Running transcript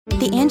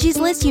The Angie's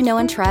List you know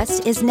and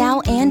trust is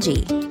now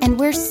Angie, and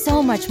we're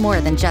so much more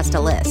than just a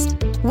list.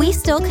 We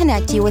still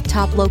connect you with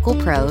top local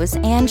pros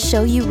and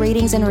show you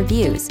ratings and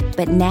reviews,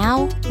 but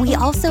now we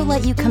also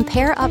let you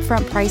compare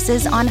upfront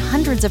prices on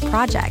hundreds of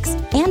projects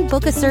and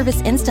book a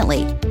service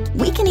instantly.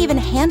 We can even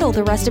handle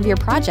the rest of your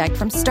project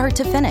from start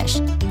to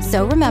finish.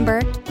 So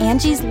remember,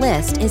 Angie's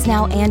List is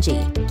now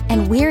Angie,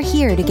 and we're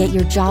here to get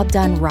your job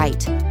done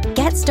right.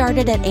 Get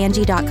started at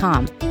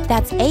Angie.com.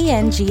 That's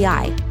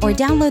ANGI, or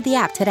download the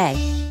app today.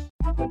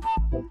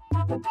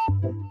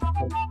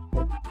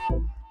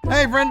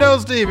 Hey, friendo,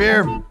 Steve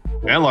here.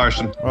 And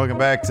Larson. Welcome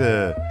back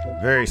to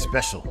very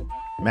special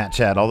Matt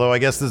Chat. Although I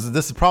guess this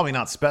is probably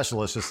not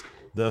special. It's just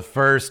the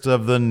first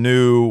of the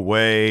new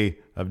way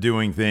of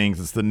doing things.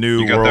 It's the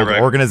new world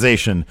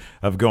organization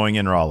of going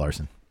in raw,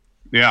 Larson.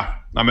 Yeah,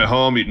 I'm at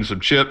home eating some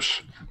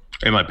chips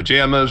in my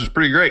pajamas. It's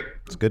pretty great.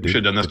 It's good, dude.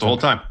 Should have done this the whole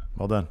time.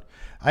 Well done.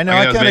 I know.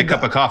 I got as many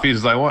cup of coffees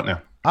as I want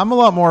now. I'm a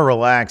lot more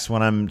relaxed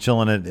when I'm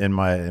chilling in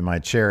my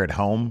chair at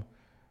home.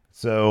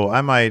 So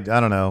I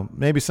don't know.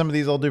 Maybe some of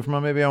these I'll do from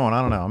home. Maybe I won't.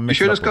 I don't know. You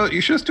should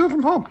just do it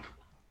from home.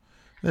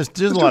 There's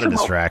a lot of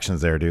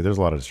distractions there, dude. There's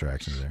a lot of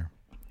distractions there.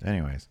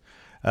 Anyways,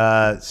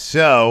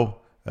 so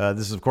this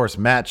is of course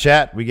Matt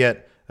Chat. We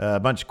get a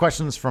bunch of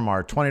questions from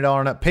our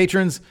 $20 net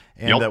patrons,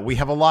 and we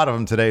have a lot of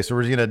them today. So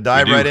we're just gonna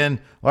dive right in.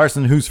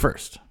 Larson, who's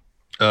first?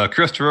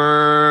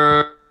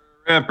 Christopher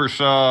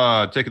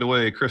Rampershaw. Take it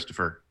away,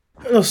 Christopher.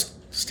 Hello,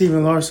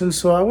 Stephen Larson.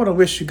 So I want to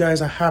wish you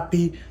guys a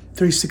happy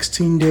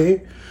 316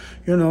 day.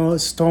 You know,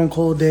 it's Stone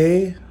Cold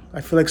Day.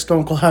 I feel like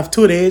Stone Cold have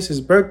 2 days,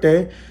 his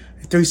birthday,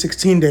 and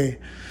 316 day.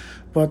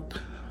 But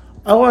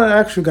I want to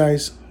ask you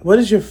guys, what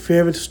is your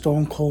favorite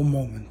Stone Cold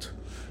moment?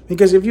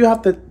 Because if you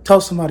have to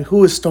tell somebody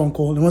who is Stone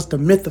Cold and what's the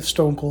myth of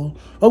Stone Cold,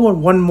 what would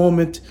one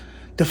moment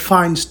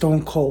define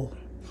Stone Cold?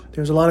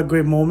 There's a lot of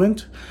great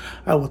moments.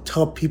 I will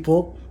tell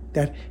people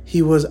that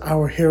he was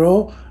our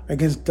hero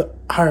against the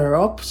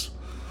higher-ups.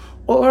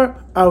 Or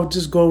I would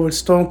just go with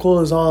Stone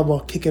Cold is all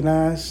about kicking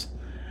ass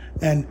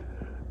and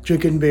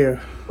drinking beer.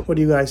 What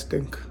do you guys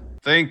think?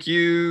 Thank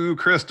you,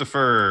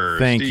 Christopher.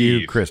 Thank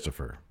you,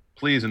 Christopher.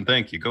 Please and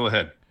thank you. Go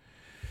ahead.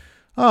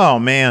 Oh,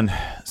 man.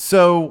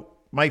 So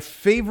my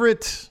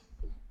favorite...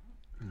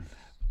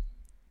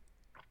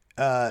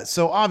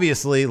 so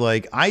obviously,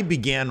 like, I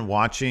began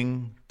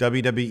watching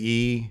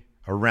WWE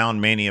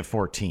around Mania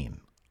 14.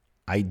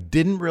 I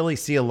didn't really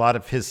see a lot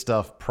of his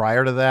stuff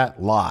prior to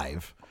that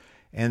live.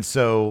 And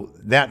so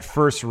that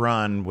first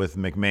run with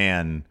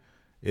McMahon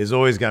is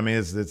always got me.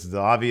 It's the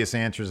obvious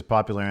answer, it's a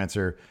popular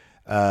answer.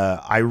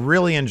 I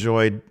really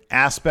enjoyed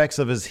aspects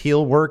of his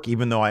heel work,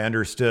 even though I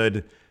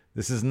understood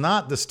this is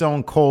not the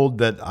Stone Cold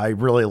that I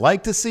really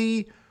like to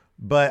see,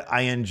 but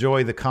I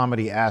enjoy the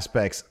comedy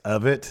aspects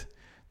of it,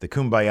 the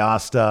Kumbaya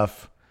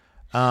stuff.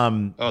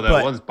 One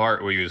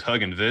part where he was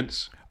hugging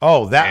Vince.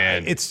 Oh,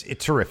 it's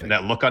terrific. And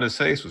that look on his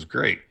face was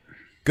great.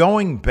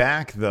 Going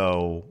back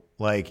though,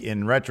 like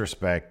in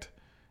retrospect,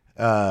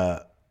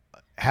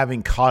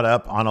 having caught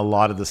up on a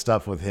lot of the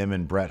stuff with him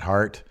and Bret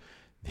Hart,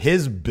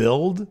 his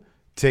build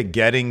to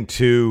getting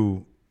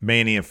to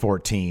Mania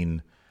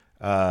 14,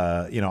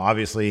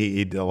 obviously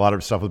he did a lot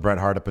of stuff with Bret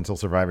Hart up until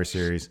Survivor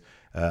Series,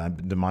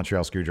 the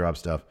Montreal Screwjob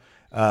stuff.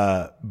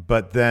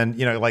 But then,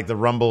 like the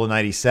Rumble in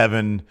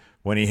 97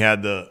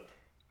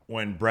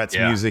 when Bret's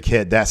music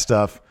hit, that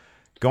stuff,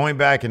 going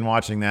back and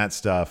watching that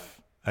stuff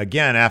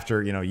again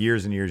after,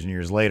 years and years and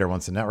years later,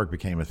 once the network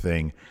became a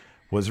thing,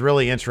 was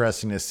really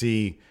interesting to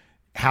see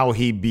how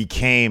he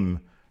became,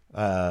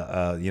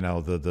 the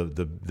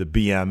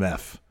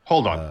BMF.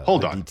 Hold on.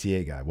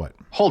 DTA guy. What?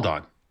 Hold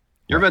on.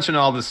 You're mentioning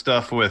all this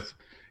stuff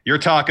you're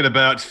talking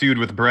about feud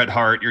with Bret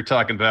Hart. You're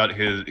talking about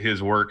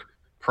his work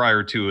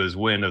prior to his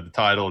win of the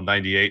title in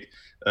 '98.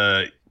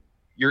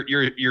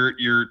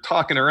 You're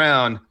talking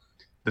around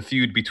the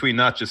feud between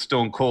not just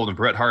Stone Cold and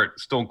Bret Hart,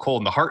 Stone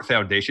Cold and the Hart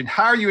Foundation.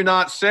 How are you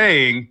not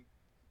saying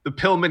the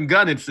Pillman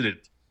gun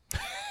incident?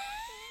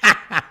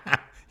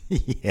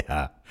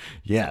 Yeah.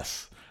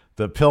 Yes.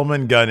 The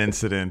Pillman gun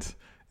incident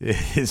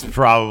is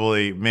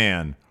probably,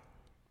 man.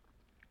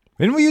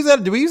 Didn't we use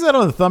that? Did we use that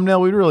on the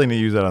thumbnail? We really need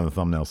to use that on the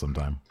thumbnail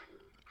sometime.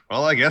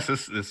 Well, I guess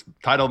this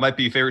title might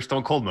be favorite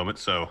Stone Cold moment.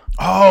 So.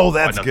 Oh,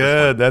 that's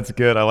good. That's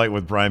good. I like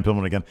with Brian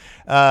Pillman again.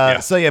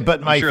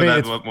 But my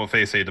favorite. That won't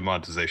face any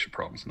demonetization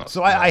problems.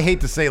 I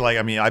hate to say,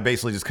 I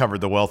basically just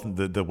covered the width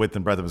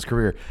and breadth of his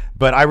career,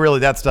 but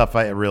that stuff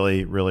I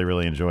really, really,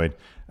 really enjoyed.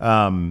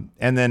 And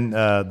then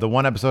the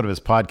one episode of his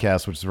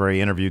podcast, which is where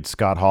he interviewed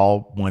Scott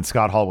Hall when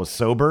Scott Hall was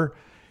sober.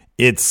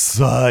 It's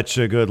such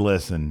a good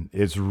listen.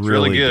 It's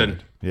really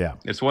good. Yeah.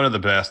 It's one of the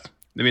best.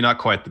 Maybe not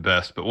quite the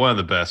best, but one of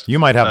the best. You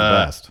might have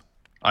the best.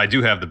 I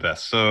do have the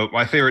best. So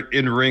my favorite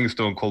in-ring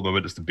Stone Cold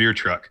moment is the beer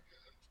truck.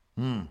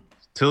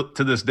 To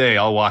this day,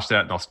 I'll watch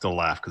that and I'll still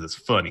laugh because it's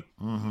funny.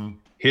 Mm-hmm.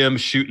 Him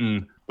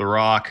shooting The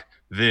Rock,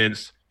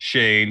 Vince,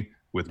 Shane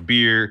with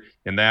beer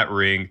in that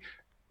ring,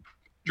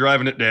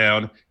 driving it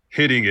down,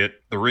 hitting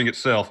it, the ring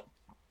itself,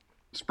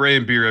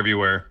 spraying beer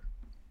everywhere.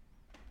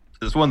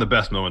 It's one of the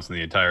best moments in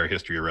the entire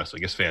history of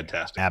wrestling. It's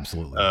fantastic.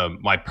 Absolutely.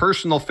 My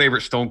personal favorite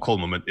Stone Cold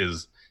moment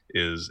is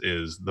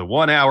the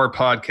 1 hour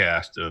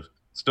podcast of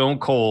Stone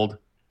Cold,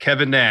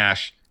 Kevin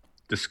Nash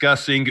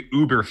discussing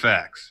Uber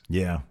facts.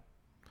 Yeah.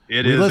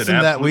 We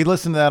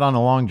listened to that on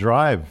a long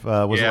drive.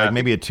 Was it like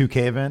maybe a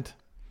 2K event?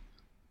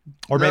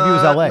 Or maybe it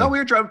was LA. No, we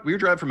were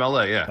driving from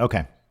LA, yeah.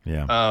 Okay.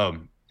 Yeah.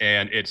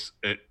 And it's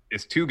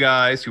two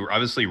guys who are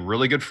obviously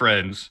really good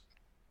friends,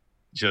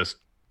 just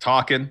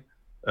talking,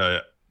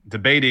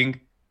 debating,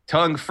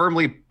 tongue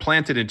firmly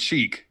planted in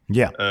cheek.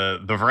 Yeah.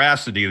 The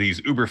veracity of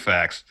these Uber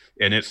facts,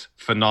 and it's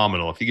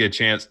phenomenal. If you get a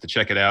chance to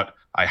check it out,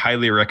 I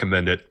highly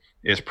recommend it.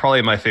 It's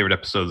probably my favorite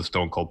episode of the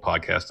Stone Cold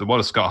podcast. The one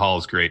with Scott Hall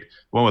is great. The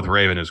one with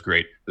Raven is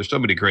great. There's so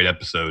many great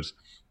episodes.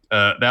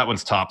 That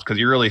one's tops because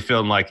you're really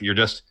feeling like you're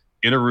just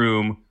in a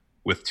room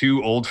with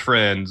two old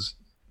friends,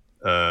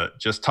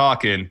 just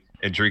talking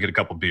and drinking a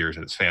couple beers,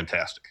 and it's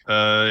fantastic.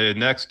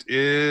 Next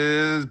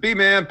is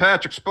B-Man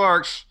Patrick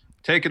Sparks.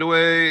 Take it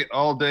away,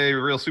 all day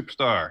real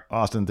superstar.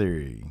 Austin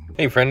Theory.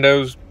 Hey,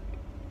 friendos.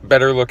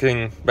 Better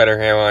looking, better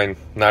hairline.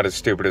 Not as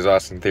stupid as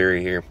Austin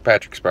Theory here.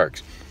 Patrick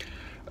Sparks.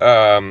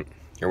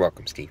 You're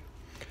welcome, Steve.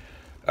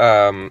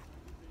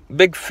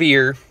 Big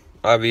fear,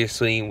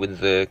 obviously, with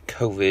the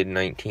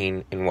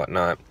COVID-19 and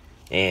whatnot,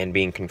 and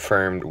being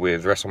confirmed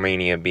with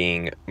WrestleMania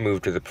being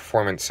moved to the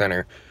Performance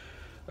Center.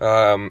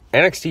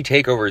 NXT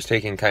TakeOver is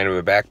taking kind of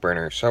a back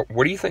burner. So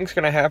what do you think is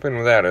going to happen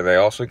with that? Are they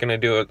also going to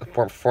do it at the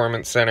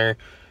Performance Center?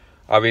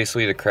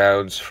 Obviously, the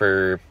crowds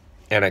for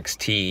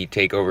NXT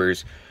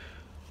TakeOvers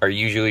are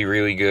usually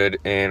really good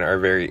and are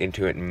very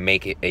into it and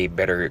make it a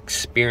better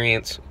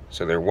experience.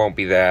 So there won't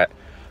be that.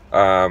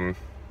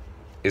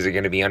 Is it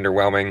going to be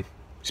underwhelming?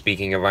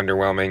 Speaking of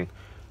underwhelming,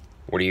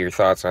 what are your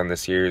thoughts on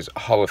this year's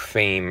Hall of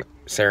Fame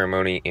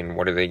ceremony and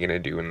what are they going to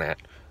do in that?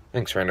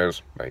 Thanks,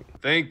 friendos. Bye.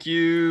 Thank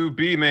you,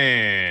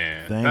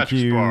 B-Man. Thank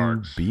Patrick you,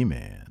 Sparks.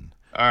 B-Man.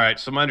 All right,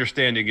 so my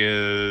understanding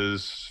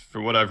is,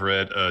 from what I've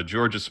read,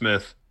 Georgia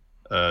Smith,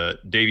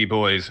 Davey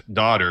Boy's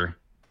daughter,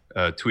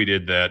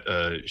 tweeted that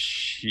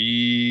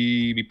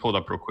let me pull it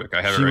up real quick.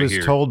 I have it right here. She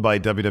was told by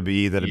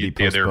WWE that it'd be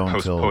postponed. They're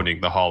postponing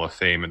the Hall of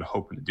Fame and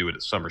hoping to do it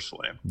at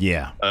SummerSlam.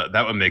 Yeah.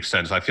 That would make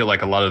sense. I feel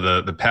like a lot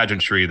of the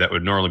pageantry that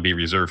would normally be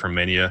reserved for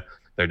Mania,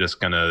 they're just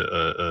going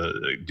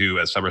to do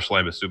at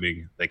SummerSlam,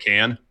 assuming they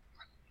can.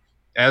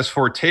 As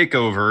for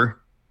TakeOver,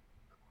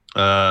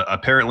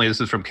 apparently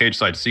this is from Cage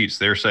Side Seats.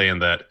 They're saying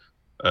that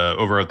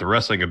over at the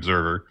Wrestling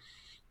Observer,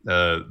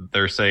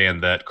 they're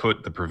saying that,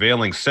 quote, the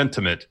prevailing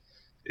sentiment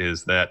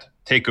is that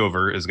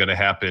TakeOver is going to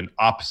happen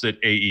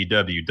opposite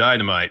AEW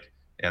Dynamite,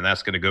 and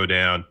that's going to go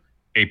down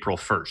April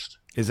 1st.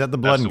 Is that the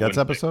Blood and Guts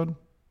episode?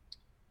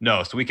 No,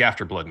 it's the week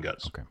after Blood and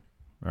Guts. Okay.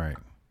 All right.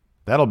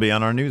 That'll be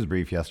on our news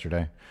brief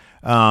yesterday.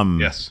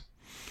 Yes.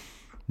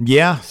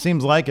 Yeah,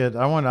 seems like it.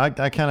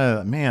 I kind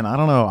of, man, I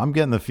don't know. I'm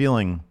getting the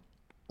feeling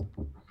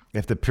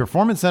if the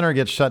Performance Center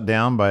gets shut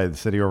down by the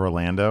city of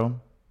Orlando,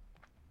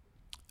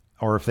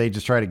 or if they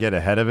just try to get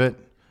ahead of it,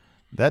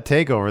 that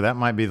TakeOver, that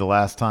might be the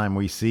last time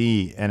we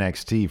see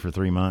NXT for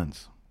 3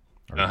 months.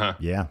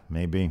 Yeah,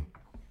 maybe.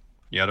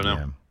 Yeah, I don't know.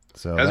 Yeah.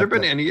 So has there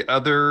been any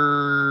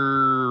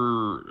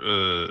other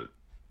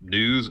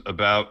news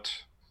about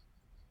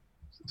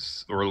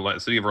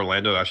City of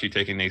Orlando actually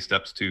taking any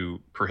steps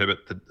to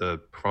prohibit the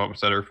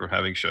Performance Center from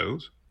having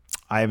shows?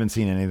 I haven't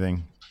seen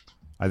anything.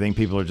 I think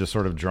people are just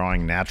sort of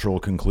drawing natural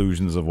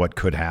conclusions of what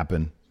could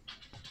happen.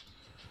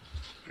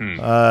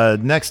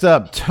 Next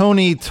up,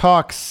 Tony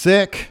Talk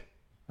Sick.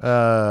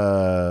 Let's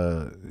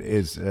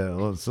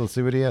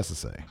see what he has to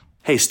say.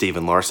 Hey,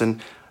 Steven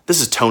Larson.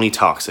 This is Tony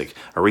Toxic,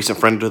 a recent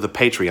friend of the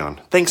Patreon.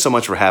 Thanks so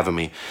much for having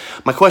me.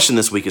 My question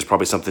this week is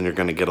probably something you're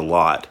going to get a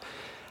lot.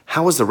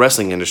 How is the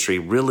wrestling industry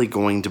really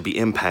going to be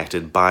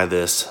impacted by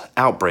this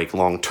outbreak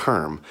long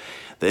term?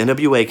 The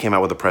NWA came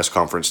out with a press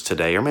conference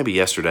today, or maybe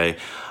yesterday,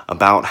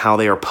 about how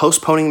they are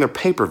postponing their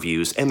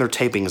pay-per-views and their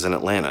tapings in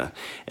Atlanta.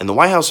 And the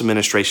White House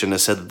administration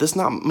has said that this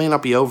may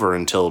not be over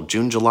until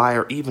June, July,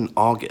 or even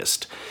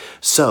August.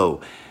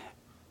 So,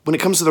 when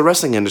it comes to the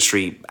wrestling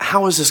industry,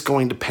 how is this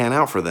going to pan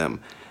out for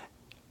them?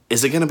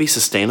 Is it going to be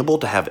sustainable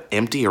to have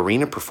empty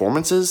arena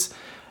performances?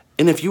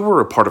 And if you were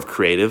a part of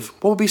creative,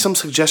 what would be some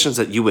suggestions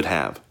that you would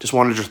have? Just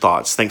wanted your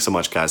thoughts. Thanks so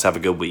much, guys. Have a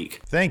good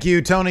week. Thank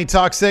you, Tony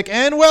Toxic,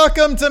 and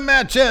welcome to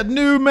Matt Chat.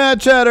 New Matt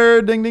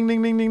Chatter. Ding, ding,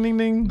 ding, ding, ding, ding,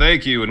 ding.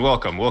 Thank you, and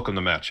welcome. Welcome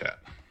to Matt Chat.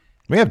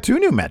 We have 2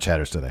 new Matt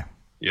Chatters today.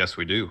 Yes,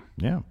 we do.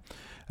 Yeah.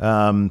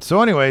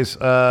 So anyways,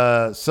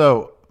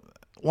 so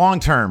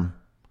long term,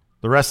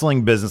 the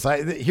wrestling business.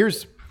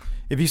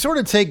 If you sort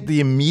of take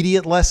the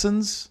immediate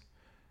lessons,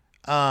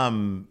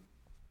 so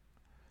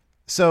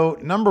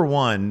number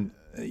one,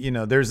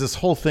 there's this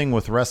whole thing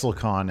with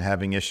WrestleCon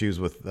having issues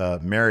with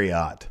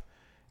Marriott,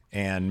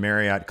 and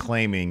Marriott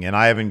claiming, and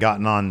I haven't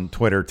gotten on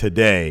Twitter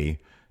today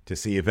to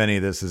see if any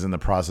of this is in the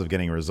process of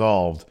getting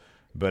resolved,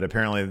 but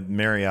apparently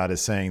Marriott is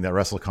saying that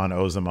WrestleCon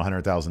owes them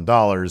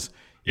 $100,000,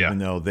 even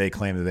though they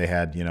claim that they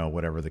had,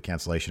 whatever the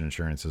cancellation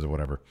insurance is or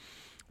whatever.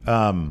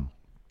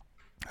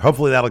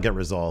 Hopefully that'll get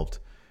resolved.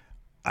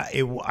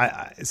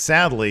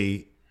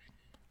 Sadly,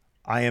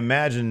 I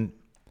imagine.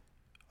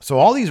 So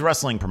all these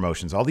wrestling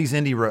promotions, all these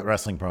indie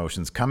wrestling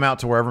promotions come out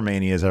to wherever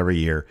Mania is every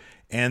year,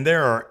 and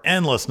there are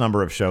endless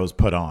number of shows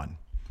put on.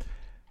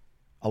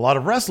 A lot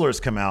of wrestlers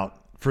come out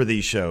for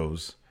these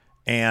shows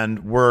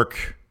and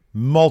work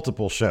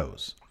multiple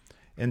shows.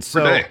 And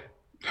so Per day.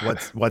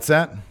 what's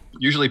that?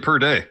 Usually per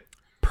day.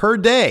 Per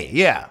day,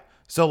 yeah.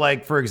 So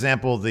like, for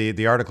example,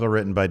 the article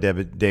written by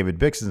David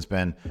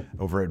Bixenspan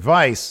over at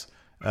Vice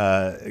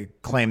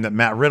claimed that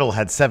Matt Riddle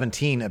had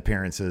 17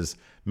 appearances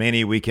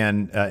Mania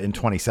weekend in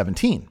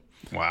 2017.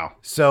 Wow.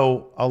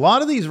 So a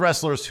lot of these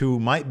wrestlers who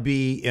might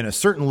be in a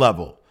certain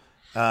level,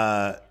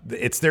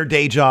 it's their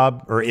day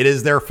job or it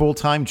is their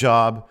full-time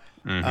job.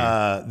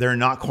 They're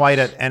not quite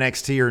at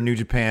NXT or New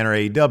Japan or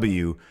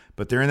AEW,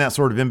 but they're in that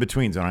sort of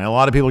in-between zone. I know a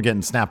lot of people are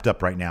getting snapped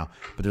up right now,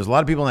 but there's a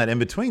lot of people in that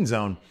in-between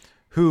zone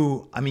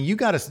who, I mean, you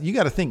got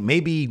to think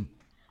maybe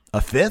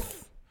a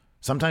fifth,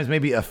 sometimes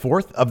maybe a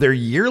fourth of their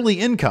yearly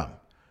income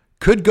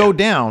could go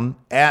down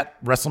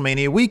at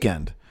WrestleMania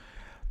weekend.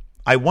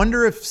 I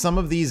wonder if some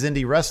of these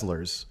indie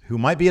wrestlers who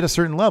might be at a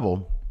certain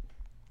level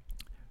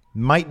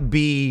might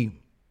be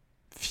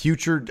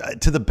future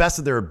to the best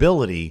of their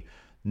ability,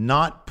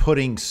 not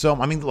putting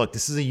I mean, look,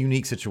 this is a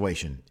unique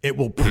situation. It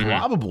will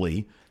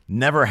probably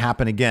never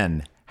happen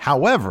again.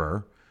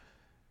 However,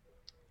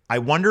 I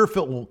wonder if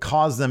it will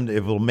cause them, if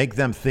it will make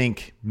them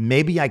think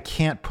maybe I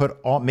can't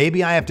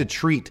maybe I have to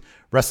treat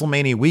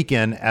WrestleMania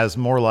weekend as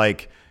more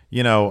like,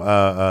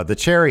 the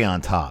cherry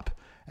on top,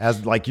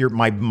 as like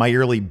my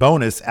yearly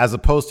bonus, as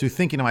opposed to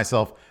thinking to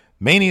myself,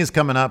 Mania is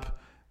coming up.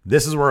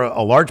 This is where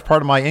a large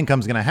part of my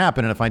income is going to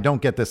happen. And if I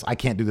don't get this, I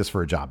can't do this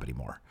for a job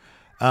anymore.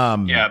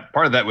 Yeah,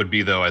 part of that would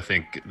be, though, I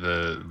think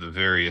the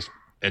various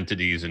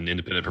entities and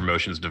independent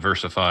promotions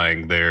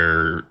diversifying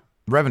their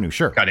revenue,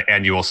 sure, kind of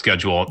annual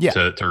schedule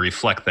to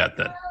reflect that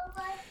then.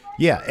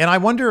 Yeah, and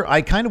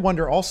I kind of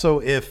wonder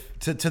also if,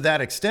 to that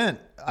extent,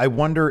 I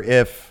wonder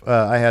if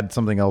I had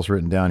something else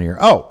written down here.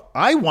 Oh,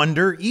 I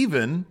wonder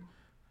even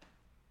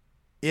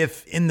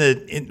if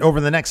over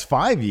the next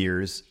 5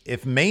 years,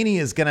 if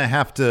Mania is going to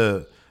have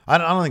to, I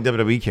don't think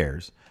WWE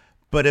cares,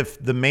 but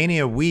if the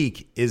Mania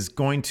week is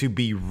going to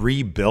be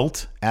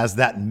rebuilt as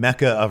that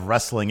mecca of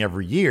wrestling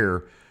every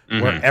year,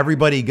 where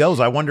everybody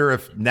goes, I wonder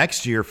if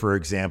next year, for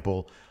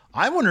example,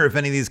 I wonder if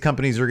any of these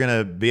companies are going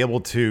to be able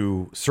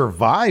to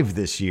survive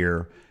this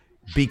year,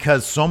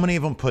 because so many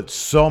of them put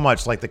so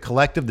much, like the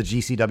collective, the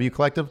GCW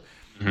collective,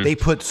 they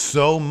put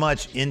so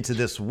much into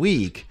this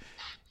week.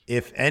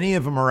 If any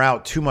of them are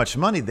out too much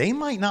money, they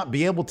might not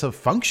be able to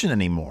function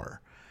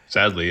anymore.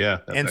 Sadly, yeah.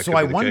 And so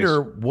I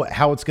wonder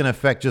how it's going to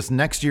affect just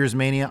next year's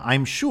Mania.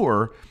 I'm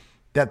sure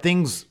that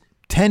things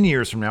 10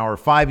 years from now or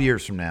 5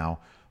 years from now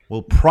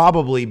will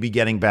probably be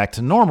getting back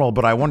to normal.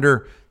 But I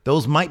wonder,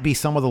 those might be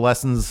some of the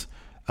lessons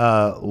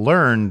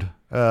learned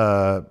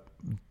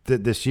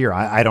this year.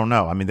 I don't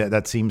know. I mean,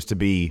 that seems to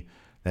be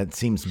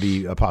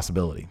a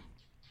possibility.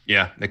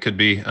 Yeah, it could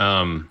be.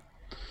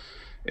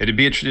 It'd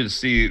be interesting to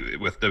see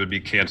with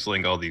WWE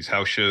canceling all these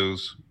house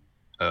shows,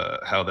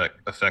 how that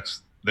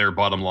affects their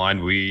bottom line.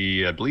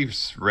 I believe,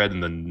 read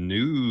in the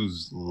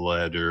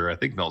newsletter, I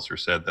think Meltzer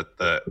said that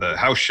the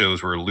house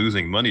shows were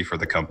losing money for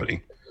the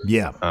company.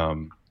 Yeah.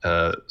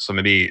 So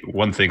maybe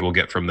one thing we'll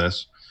get from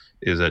this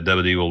is that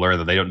WWE will learn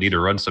that they don't need to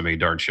run so many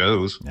darn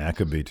shows. Yeah, that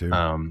could be too.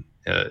 And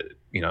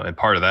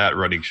part of that,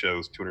 running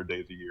shows 200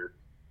 days a year,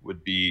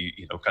 would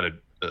be, kind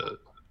of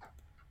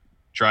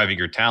driving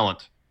your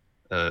talent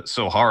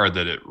so hard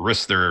that it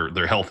risks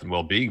their health and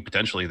well-being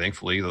potentially.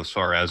 Thankfully, thus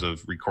far as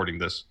of recording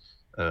this,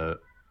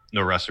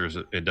 no wrestlers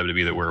in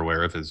WWE that we're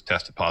aware of has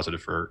tested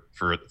positive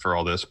for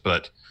all this.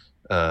 But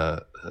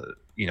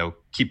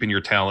keeping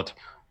your talent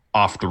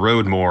off the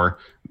road more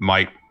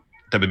might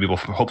WWE will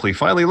hopefully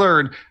finally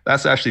learn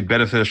that's actually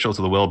beneficial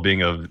to the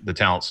well-being of the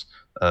talents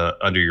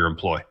under your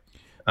employ.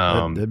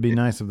 That'd be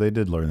nice if they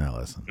did learn that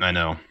lesson. I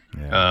know.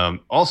 Yeah.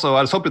 Also,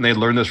 I was hoping they'd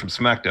learn this from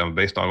SmackDown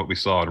based on what we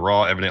saw on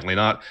Raw. Evidently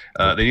not.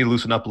 They need to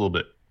loosen up a little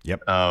bit.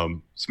 Yep.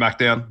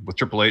 SmackDown with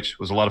Triple H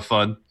was a lot of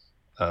fun.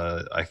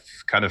 I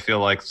kind of feel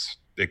like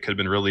it could have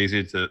been real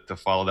easy to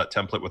follow that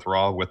template with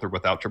Raw, with or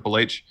without Triple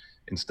H.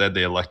 Instead,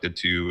 they elected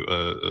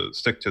to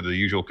stick to the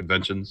usual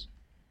conventions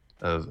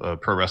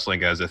of pro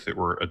wrestling as if it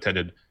were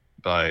attended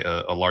by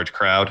a large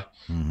crowd.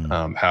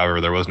 However,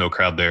 there was no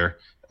crowd there.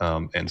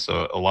 And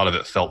so a lot of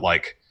it felt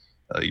like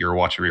you're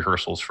watching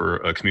rehearsals for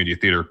a community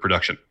theater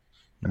production.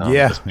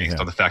 Based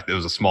on the fact that it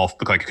was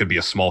looked like it could be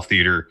a small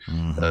theater.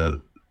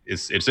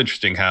 It's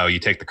interesting how you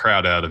take the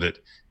crowd out of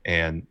it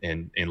and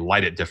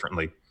light it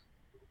differently.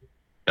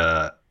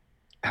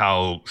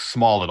 How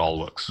small it all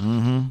looks.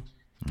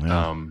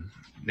 Yeah.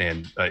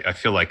 And I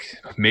feel like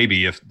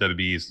maybe if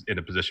WWE is in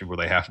a position where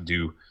they have to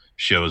do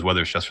shows,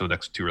 whether it's just for the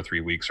next 2 or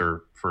 3 weeks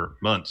or for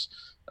months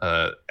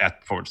at the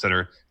Performance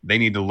Center, they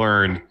need to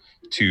learn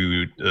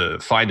to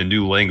find a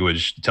new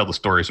language to tell the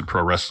stories of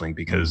pro wrestling,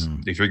 because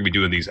if you're going to be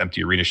doing these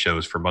empty arena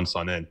shows for months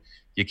on end,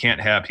 you can't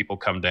have people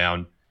come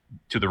down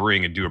to the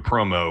ring and do a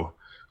promo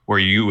where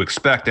you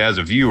expect as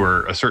a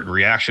viewer a certain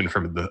reaction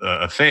from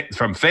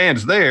from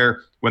fans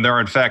there, when there are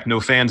in fact no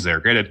fans there.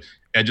 Granted,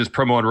 Edge's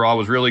promo on Raw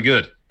was really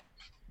good.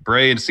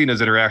 Bray and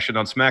Cena's interaction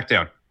on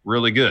SmackDown,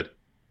 really good.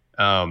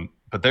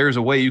 But there's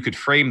a way you could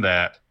frame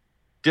that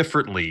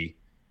differently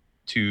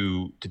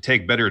to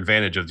take better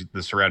advantage of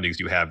the surroundings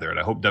you have there. And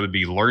I hope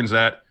WWE learns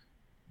that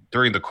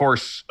during the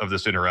course of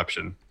this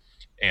interruption.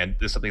 And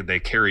this is something they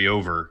carry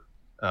over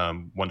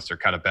once they're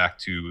kind of back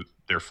to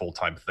their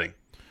full-time thing.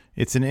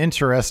 It's an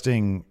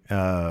interesting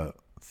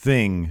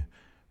thing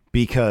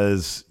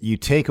because you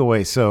take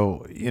away.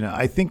 So,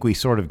 I think we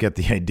sort of get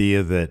the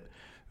idea that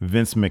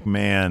Vince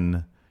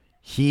McMahon,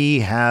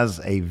 he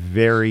has a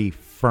very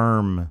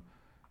firm,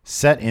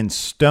 set in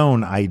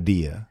stone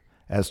idea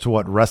as to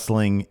what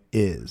wrestling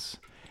is.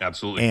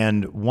 Absolutely.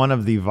 And one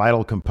of the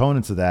vital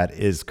components of that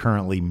is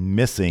currently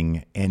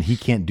missing, and he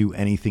can't do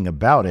anything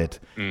about it.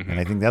 Mm-hmm. And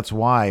I think that's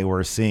why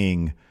we're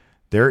seeing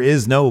there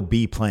is no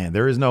B plan.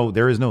 There is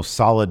no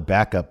solid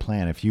backup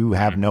plan. If you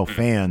have no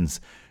fans,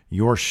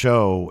 your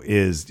show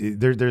is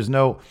there's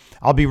no.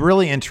 I'll be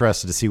really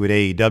interested to see what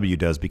AEW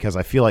does, because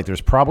I feel like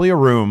there's probably a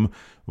room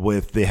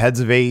with the heads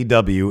of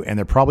AEW, and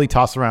they're probably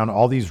tossing around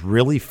all these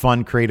really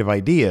fun, creative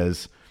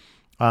ideas.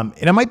 And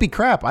it might be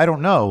crap. I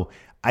don't know.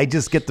 I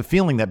just get the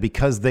feeling that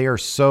because they are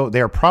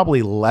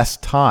probably less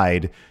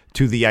tied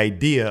to the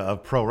idea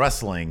of pro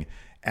wrestling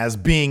as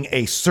being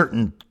a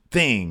certain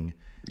thing.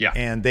 Yeah.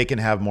 And they can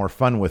have more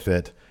fun with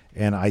it.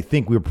 And I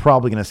think we're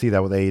probably going to see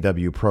that with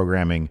AEW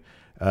programming.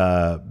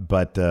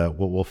 But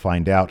we'll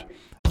find out.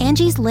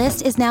 Angie's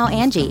List is now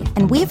Angie,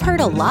 and we've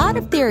heard a lot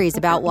of theories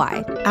about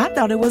why. I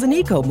thought it was an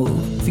eco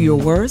move.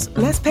 Fewer words,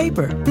 less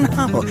paper.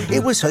 No,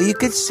 it was so you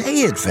could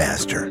say it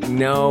faster.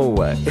 No,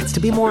 it's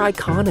to be more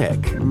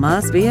iconic.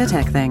 Must be a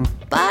tech thing.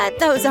 But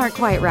those aren't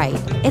quite right.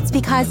 It's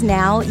because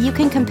now you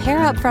can compare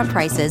upfront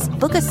prices,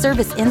 book a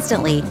service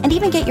instantly, and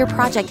even get your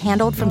project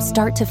handled from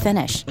start to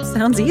finish.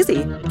 Sounds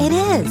easy. It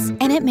is,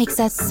 and it makes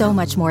us so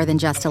much more than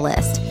just a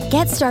list.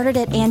 Get started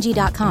at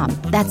Angie.com.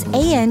 That's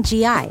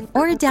ANGI,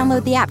 or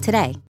download the app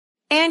today.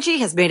 Angie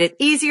has made it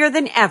easier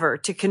than ever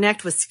to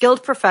connect with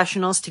skilled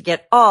professionals to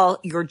get all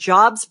your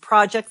jobs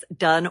projects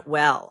done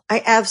well.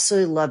 I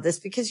absolutely love this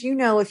because,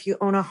 if you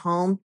own a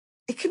home,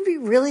 it can be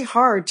really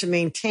hard to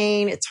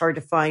maintain. It's hard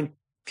to find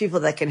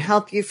people that can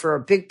help you for a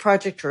big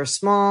project or a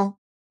small.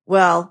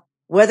 Well,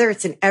 whether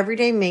it's in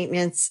everyday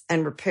maintenance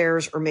and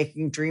repairs or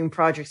making dream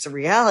projects a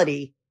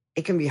reality,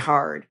 it can be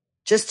hard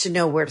just to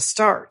know where to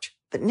start.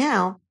 But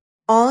now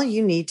all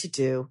you need to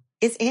do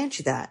is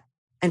Angie that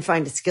and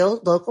find a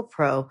skilled local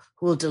pro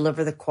who will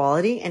deliver the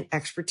quality and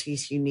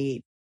expertise you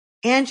need.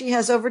 Angie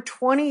has over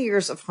 20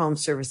 years of home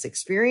service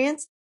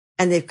experience,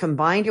 and they've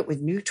combined it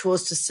with new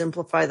tools to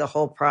simplify the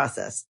whole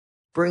process.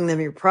 Bring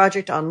them your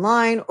project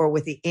online or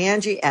with the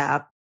Angie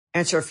app,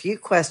 answer a few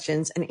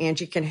questions, and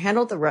Angie can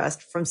handle the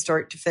rest from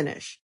start to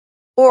finish.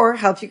 Or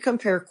help you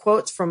compare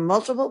quotes from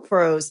multiple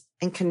pros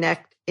and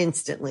connect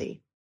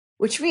instantly,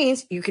 which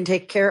means you can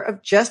take care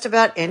of just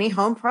about any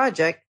home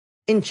project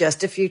in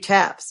just a few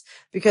taps.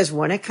 Because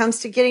when it comes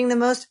to getting the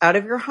most out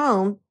of your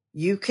home,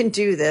 you can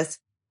do this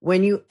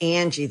when you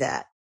Angie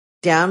that.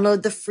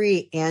 Download the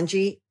free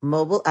Angie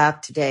mobile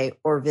app today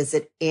or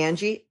visit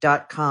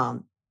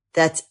Angie.com.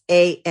 That's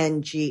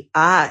ANGI.com.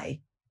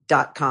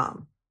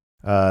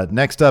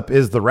 Next up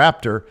is the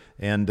Raptor,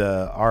 and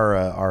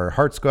our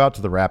hearts go out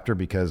to the Raptor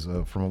because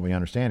from what we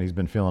understand, he's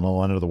been feeling a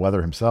little under the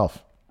weather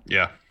himself.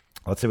 Yeah.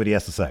 Let's see what he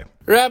has to say.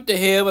 Raptor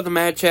here with a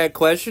Mad Chat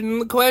question.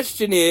 The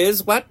question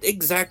is, what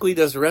exactly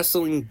does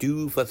wrestling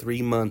do for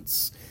 3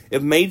 months?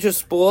 If major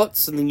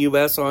sports in the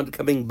U.S. aren't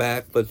coming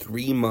back for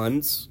 3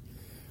 months,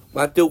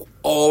 what do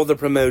all the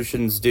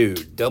promotions do?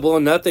 Double or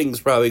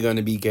Nothing's probably going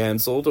to be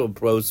canceled or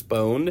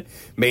postponed.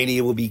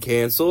 Mania will be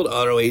canceled.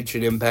 ROH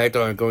and Impact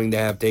aren't going to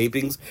have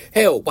tapings.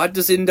 Hell, what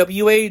does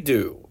NWA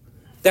do?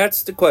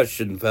 That's the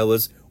question,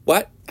 fellas.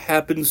 What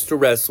happens to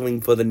wrestling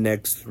for the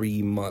next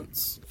 3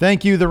 months?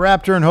 Thank you, the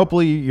Raptor, and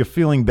hopefully you're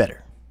feeling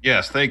better.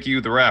 Yes, thank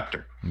you, the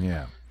Raptor.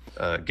 Yeah.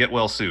 Get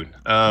well soon.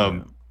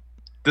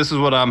 This is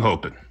what I'm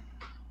hoping.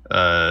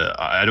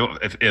 I don't.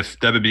 If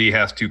WWE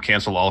has to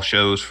cancel all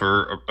shows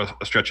for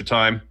a stretch of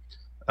time,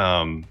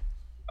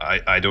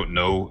 I don't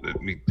know.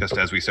 I mean, just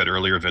as we said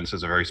earlier, Vince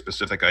has a very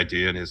specific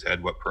idea in his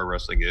head what pro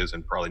wrestling is,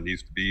 and probably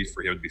needs to be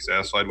for him to be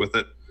satisfied with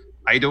it.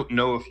 I don't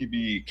know if he'd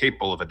be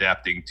capable of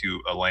adapting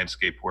to a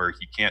landscape where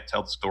he can't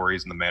tell the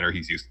stories in the manner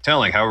he's used to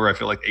telling. However, I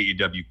feel like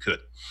AEW could.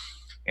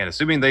 And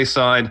assuming they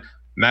sign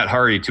Matt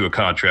Hardy to a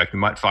contract, we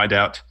might find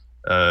out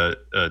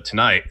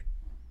tonight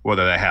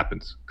whether that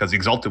happens, because the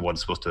Exalted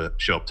One's supposed to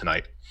show up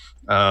tonight.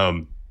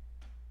 AEW,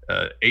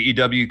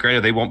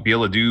 granted, they won't be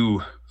able to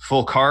do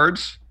full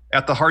cards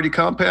at the Hardy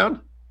compound,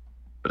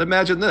 but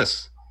imagine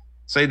this.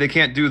 Say they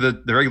can't do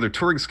the regular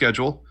touring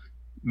schedule,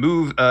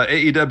 move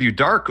AEW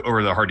Dark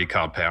over to the Hardy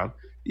compound.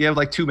 You have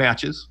like 2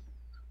 matches.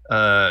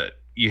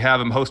 You have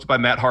them hosted by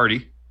Matt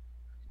Hardy.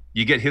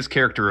 You get his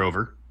character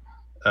over,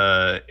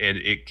 and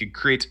it can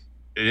create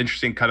an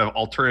interesting kind of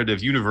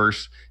alternative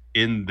universe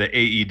in the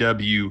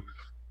AEW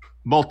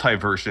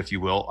multiverse, if you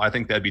will. I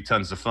think that'd be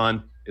tons of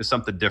fun. It's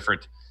something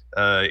different.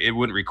 It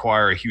wouldn't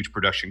require a huge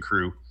production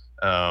crew.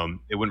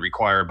 It wouldn't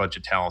require a bunch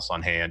of talents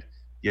on hand.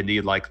 You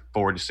need like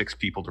 4 to 6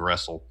 people to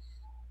wrestle.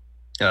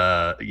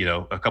 A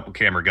couple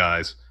camera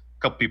guys,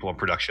 a couple people in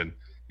production,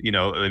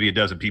 maybe a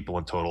dozen people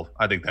in total.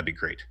 I think that'd be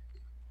great.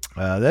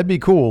 That'd be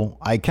cool.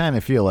 I kind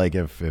of feel like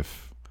if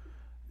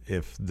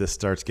this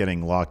starts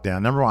getting locked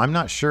down, number one, I'm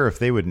not sure if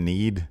they would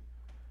need,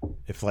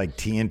 if like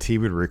TNT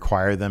would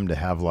require them to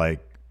have like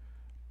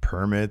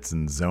permits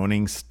and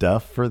zoning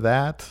stuff for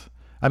that.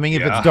 I mean,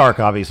 if it's dark,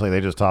 obviously they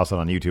just toss it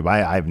on YouTube.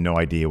 I have no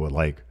idea what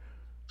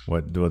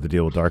the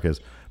deal with dark is.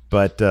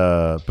 But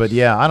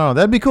yeah, I don't know.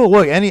 That'd be cool.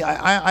 Look,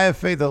 I have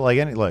faith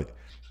that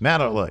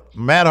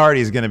Matt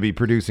Hardy is going to be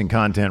producing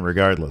content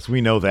regardless.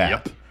 We know that.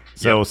 Yep.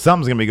 So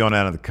something's going to be going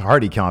on at the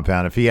Hardy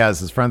compound. If he has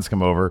his friends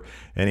come over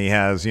and he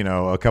has,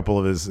 a couple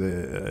of his,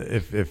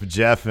 if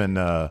Jeff and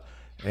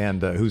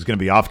who's going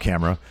to be off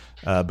camera,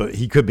 but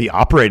he could be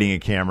operating a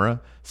camera.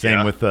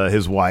 Same with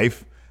his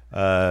wife.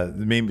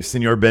 Maybe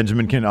Senor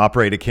Benjamin can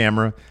operate a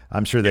camera.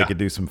 I'm sure they could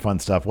do some fun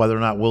stuff. Whether or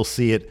not we'll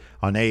see it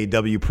on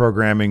AEW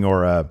programming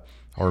or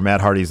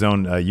Matt Hardy's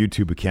own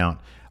YouTube account,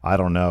 I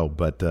don't know,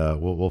 but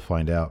we'll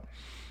find out.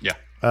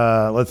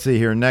 Yeah. Let's see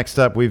here. Next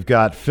up, we've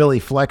got Philly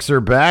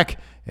Flexer back,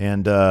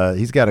 and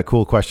he's got a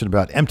cool question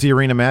about empty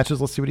arena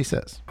matches. Let's see what he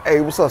says. Hey,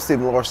 what's up,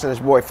 Stephen Larson? It's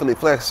your boy Philly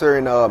Flexer,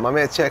 and my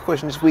man chat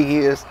question this week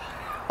is,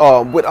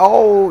 with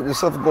all the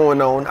stuff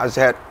going on, I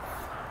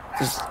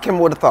just came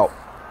up with a thought.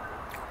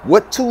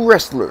 What 2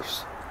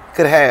 wrestlers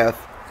could have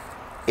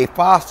a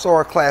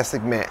 5-star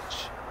classic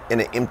match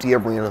in an empty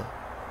arena,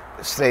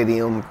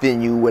 stadium,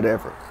 venue,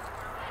 whatever,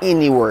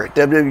 anywhere,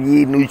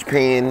 WWE, New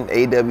Japan,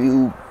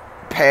 AEW,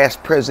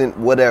 past, present,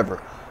 whatever?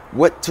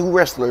 What 2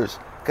 wrestlers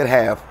could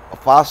have a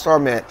 5-star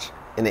match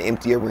in an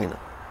empty arena?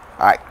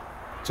 All right,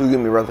 2 give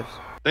me, brothers.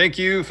 Thank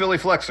you, Philly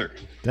Flexer.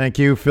 Thank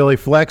you, Philly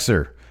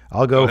Flexer.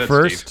 I'll go ahead,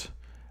 first. Steve.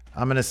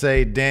 I'm going to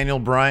say Daniel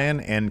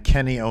Bryan and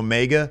Kenny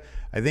Omega.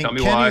 I think Tell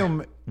me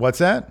why. What's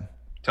that?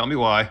 Tell me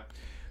why.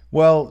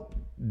 Well,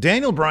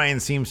 Daniel Bryan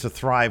seems to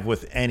thrive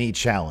with any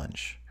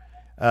challenge.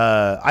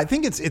 I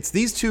think it's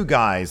these 2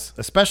 guys,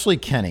 especially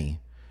Kenny.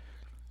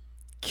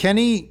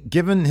 Kenny,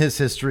 given his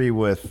history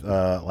with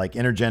like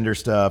intergender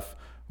stuff,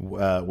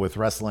 with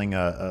wrestling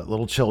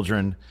little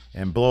children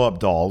and blow up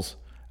dolls,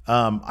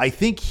 I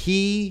think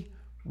he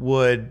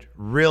would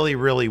really,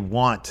 really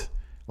want,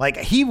 like,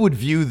 he would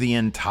view the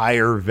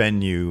entire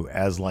venue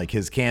as like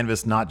his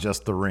canvas, not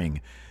just the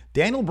ring.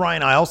 Daniel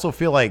Bryan, I also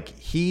feel like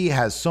he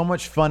has so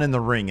much fun in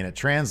the ring, and it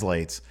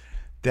translates,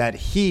 that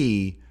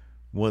he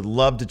would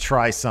love to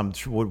try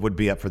would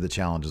be up for the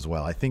challenge as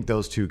well. I think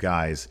those 2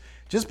 guys,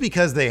 just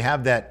because they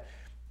have that,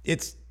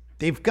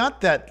 they've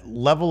got that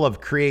level of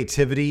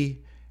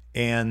creativity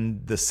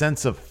and the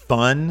sense of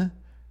fun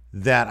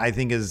that I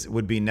think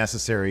would be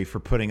necessary for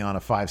putting on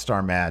a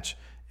 5-star match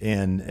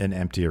in an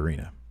empty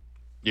arena.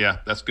 Yeah,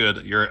 that's good.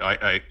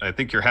 I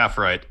think you're half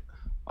right.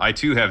 I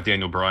too have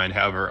Daniel Bryan.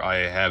 However, I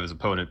have his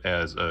opponent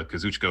as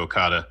Kazuchika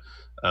Okada.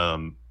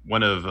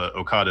 One of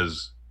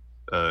Okada's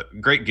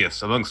great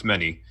gifts, amongst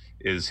many,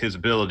 is his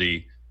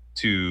ability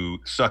to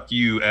suck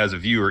you as a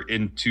viewer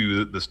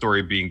into the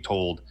story being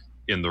told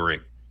in the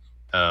ring.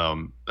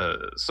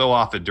 So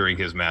often during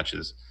his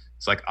matches,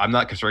 it's like, I'm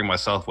not concerning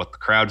myself what the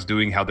crowd's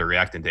doing, how they're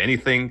reacting to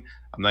anything.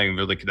 I'm not even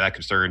really that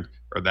concerned,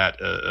 or that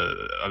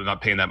I'm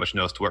not paying that much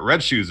notice to what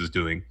Red Shoes is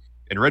doing.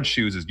 And Red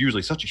Shoes is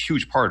usually such a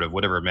huge part of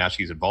whatever match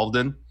he's involved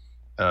in.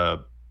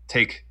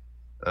 Take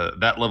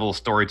that level of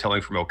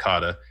storytelling from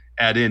Okada,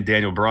 add in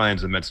Daniel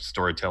Bryan's immense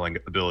storytelling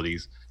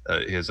abilities,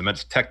 his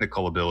immense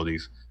technical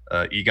abilities.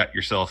 You got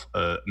yourself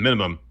a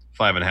minimum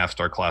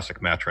 5.5-star classic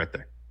match right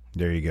there.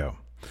 There you go.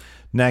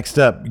 Next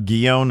up,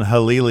 Guillaume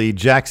Halili,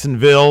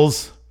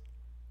 Jacksonville's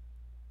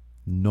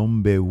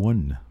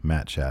 #1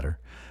 Matt Chatter.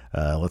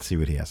 Let's see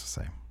what he has to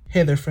say.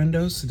 Hey there,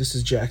 friendos. This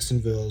is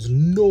Jacksonville's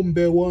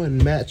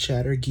 #1 Matt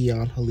Chatter,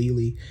 Guillaume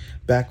Halili,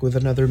 back with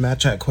another Matt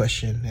Chat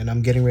question, and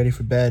I'm getting ready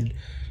for bed.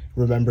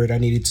 Remembered I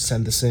needed to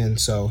send this in,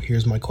 so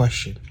here's my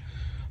question.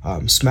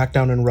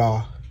 SmackDown and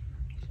Raw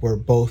were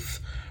both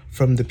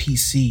from the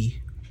PC,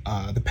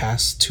 the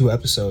past 2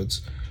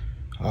 episodes,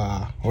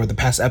 or the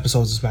past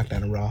episodes of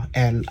SmackDown and Raw,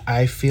 and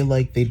I feel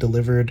like they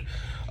delivered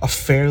a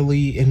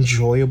fairly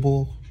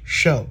enjoyable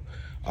show.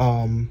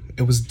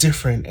 It was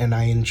different, and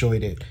I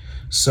enjoyed it.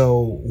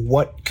 So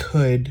what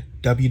could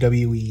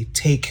WWE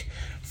take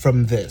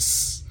from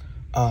this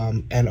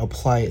and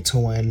apply it to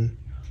when,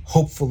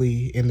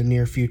 hopefully in the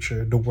near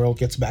future, the world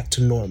gets back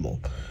to normal?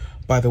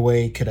 By the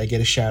way, could I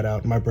get a shout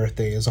out? My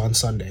birthday is on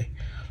Sunday.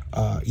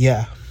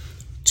 Yeah,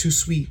 too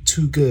sweet,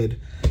 too good.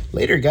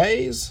 Later,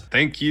 guys.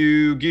 Thank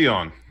you,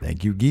 Guillaume.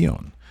 Thank you,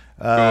 Guillaume.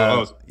 Go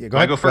ahead.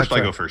 I go first? I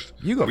go first.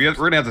 You go first. We're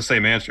going to have the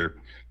same answer.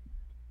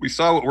 We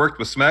saw what worked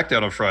with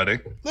SmackDown on Friday.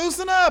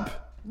 Loosen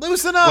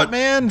up,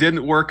 man.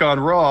 Didn't work on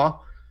Raw.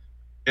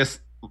 It's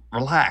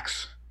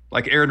relax.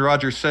 Like Aaron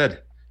Rodgers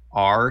said,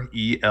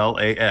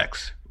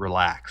 RELAX.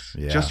 Relax.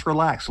 Yeah. Just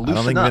relax. Loosen up.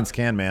 I don't think Vince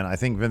can, man. I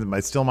think Vince,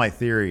 it's still my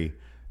theory.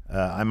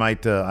 I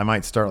might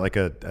start like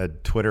a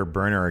Twitter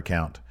burner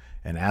account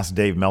and ask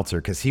Dave Meltzer,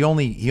 because he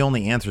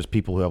only answers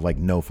people who have like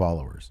no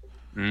followers.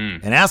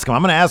 and ask him.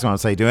 I'm going to ask him. I'll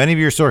say, do any of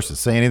your sources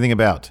say anything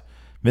about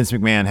Vince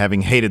McMahon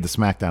having hated the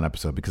SmackDown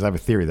episode? Because I have a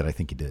theory that I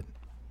think he did.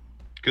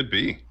 Could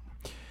be.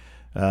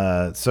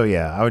 So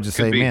yeah, I would just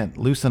say, man,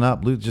 loosen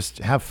up, just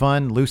have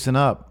fun, loosen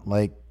up.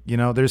 Like,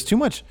 there's too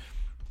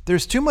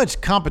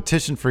much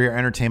competition for your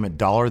entertainment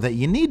dollar that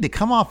you need to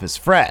come off as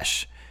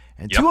fresh.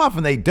 And too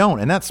often they don't.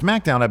 And that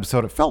SmackDown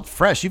episode, it felt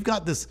fresh. You've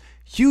got this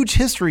huge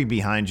history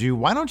behind you.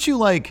 Why don't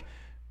you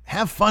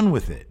have fun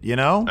with it? I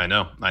know.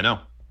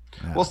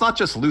 Yeah. Well, it's not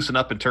just loosen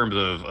up in terms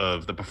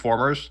of the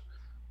performers.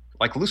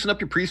 Loosen up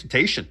your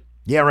presentation.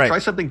 Yeah, right. Try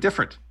something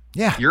different.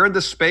 Yeah. You're in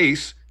this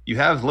space. You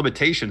have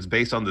limitations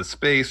based on the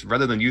space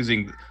rather than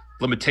using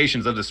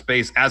limitations of the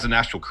space as an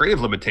actual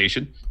creative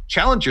limitation.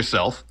 Challenge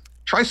yourself.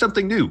 Try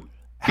something new.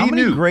 How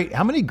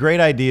many great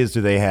ideas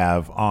do they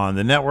have on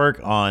the network,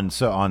 on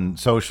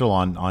social,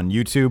 on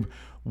YouTube?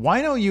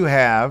 Why don't you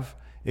have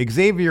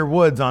Xavier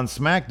Woods on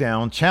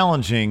SmackDown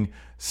challenging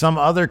some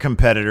other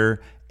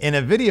competitor in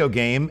a video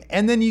game,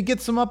 and then you get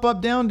some up,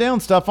 down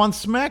stuff on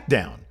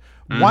SmackDown?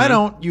 Why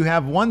don't you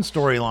have one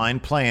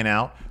storyline playing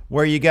out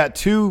where you got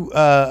two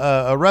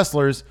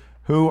wrestlers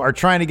who are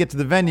trying to get to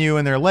the venue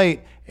and they're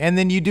late, and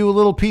then you do a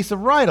little piece of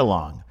ride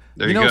along?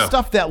 There you go.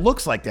 Stuff that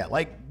looks like that.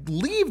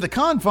 Leave the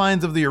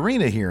confines of the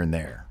arena here and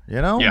there,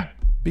 Yeah.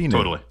 Be new.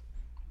 Totally.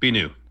 Be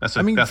new.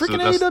 Freaking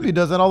AEW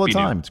does that all the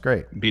time. New. It's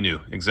great. Be new.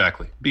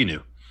 Exactly. Be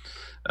new.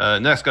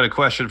 Next, got a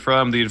question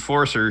from the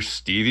Enforcer,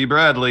 Stevie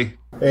Bradley.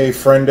 Hey,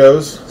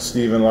 friendos.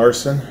 Steven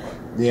Larson,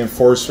 the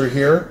Enforcer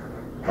here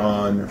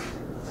on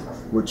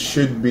which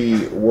should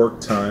be work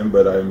time,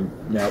 but I'm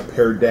now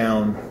pared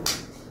down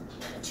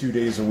 2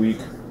 days a week.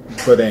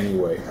 But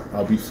anyway,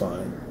 I'll be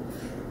fine.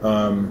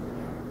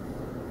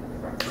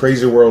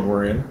 Crazy world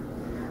we're in.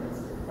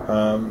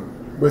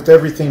 With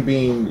everything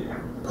being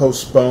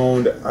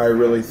postponed, I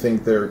really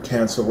think there are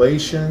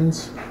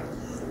cancellations.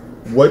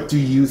 What do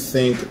you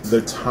think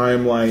the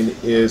timeline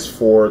is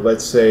for,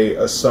 let's say,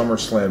 a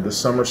SummerSlam? Does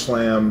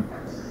SummerSlam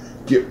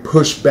get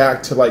pushed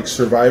back to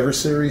Survivor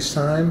Series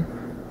time?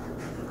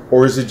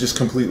 Or is it just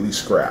completely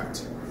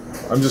scrapped?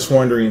 I'm just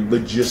wondering,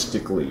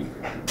 logistically,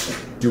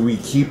 do we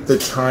keep the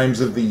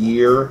times of the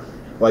year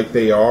like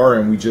they are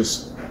and we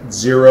just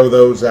zero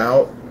those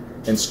out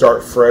and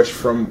start fresh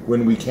from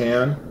when we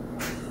can?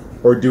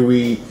 Or do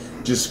we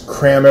just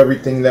cram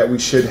everything that we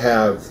should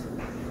have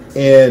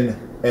in,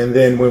 and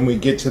then when we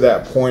get to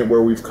that point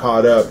where we've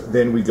caught up,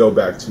 then we go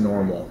back to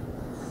normal?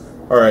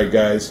 All right,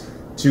 guys.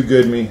 Too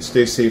good me.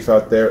 Stay safe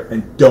out there,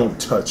 and don't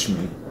touch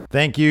me.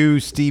 Thank you,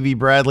 Stevie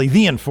Bradley,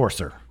 the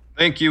Enforcer.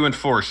 Thank you,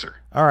 Enforcer.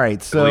 All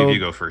right, so I believe you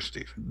go first,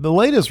 Steve. The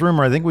latest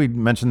rumor, I think we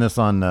mentioned this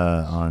on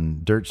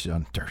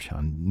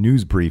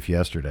News Brief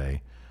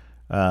yesterday.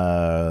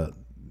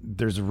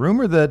 There's a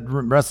rumor that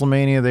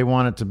WrestleMania, they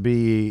want it to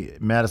be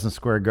Madison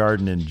Square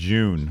Garden in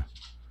June,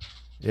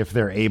 if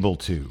they're able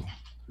to.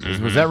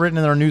 Was that written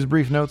in our News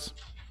Brief notes?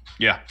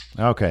 Yeah.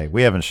 Okay,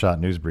 we haven't shot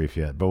News Brief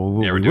yet, but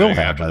we will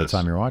have by the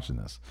time you're watching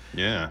this.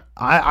 Yeah.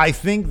 I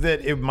think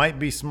that it might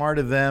be smart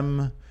of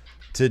them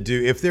to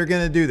do, if they're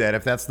going to do that,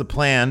 if that's the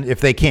plan,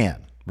 if they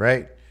can,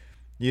 right?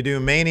 You do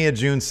Mania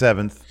June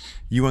 7th.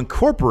 You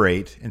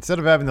incorporate, instead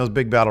of having those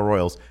big battle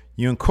royals,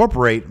 you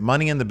incorporate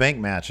Money in the Bank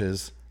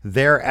matches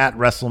there at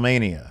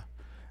WrestleMania.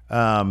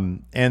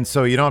 And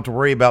so you don't have to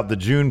worry about the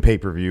June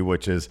pay-per-view,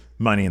 which is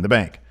Money in the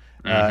Bank.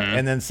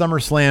 And then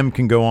SummerSlam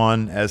can go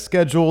on as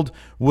scheduled.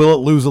 Will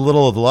it lose a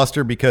little of the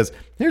luster? Because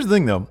here's the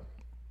thing, though.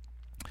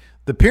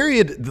 The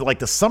period,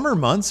 the summer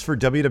months for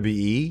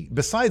WWE,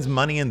 besides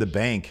Money in the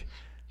Bank,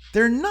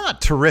 they're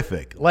not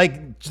terrific.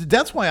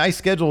 That's why we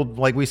scheduled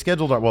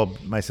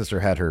my sister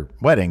had her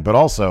wedding, but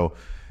also,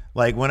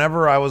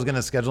 whenever I was going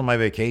to schedule my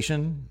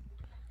vacation,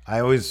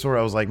 I was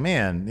like,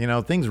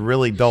 man, things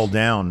really dull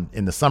down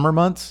in the summer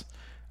months.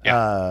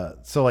 Yeah.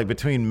 So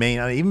between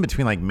Mania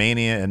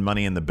and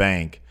Money in the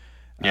Bank.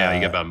 Yeah,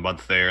 you got about a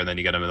month there, and then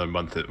you got another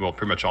month,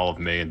 pretty much all of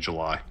May and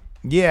July.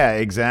 Yeah,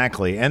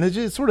 exactly. And it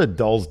just sort of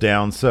dulls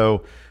down.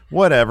 So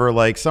whatever,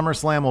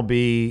 SummerSlam will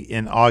be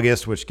in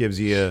August, which gives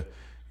you,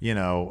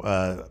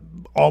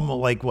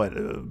 almost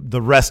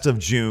the rest of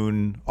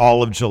June,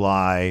 all of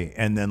July,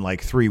 and then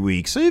 3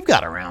 weeks. So you've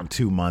got around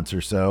 2 months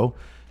or so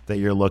that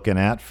you're looking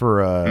at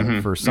for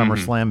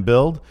SummerSlam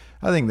build.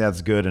 I think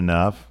that's good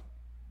enough.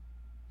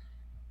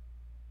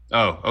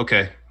 Oh,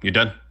 okay. You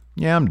done?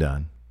 Yeah, I'm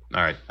done.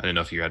 All right. I didn't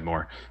know if you had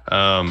more.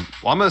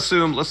 Well, let's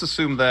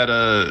assume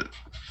that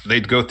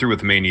they'd go through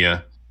with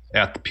Mania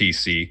at the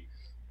PC.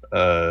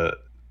 I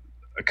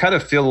kind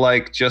of feel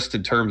like, just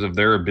in terms of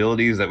their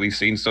abilities that we've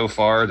seen so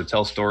far to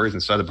tell stories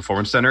inside the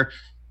Performance Center,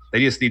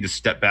 they just need to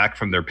step back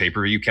from their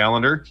pay-per-view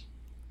calendar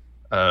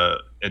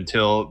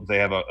until they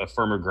have a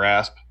firmer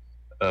grasp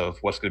of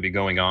what's going to be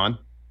going on.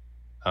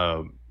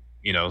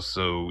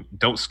 So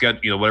don't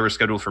schedule, whatever's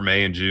scheduled for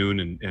May and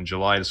June and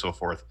July and so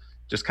forth.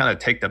 Just kind of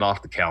take that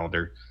off the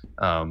calendar,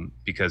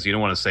 because you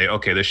don't want to say,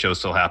 okay, this show's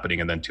still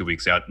happening, and then 2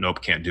 weeks out,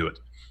 nope, can't do it.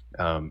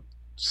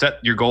 Set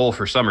your goal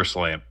for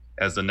SummerSlam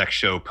as the next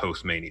show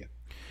post-Mania.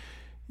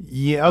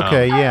 Yeah,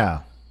 okay,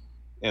 yeah.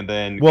 and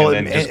then Well,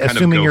 and then just kind of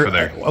assuming go you're for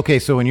there. okay,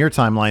 so in your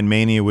timeline,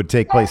 Mania would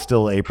take place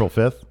still April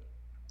 5th.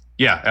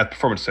 Yeah, at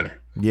Performance Center.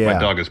 Yeah. My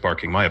dog is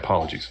barking. My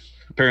apologies.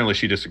 Apparently,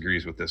 she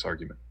disagrees with this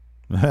argument.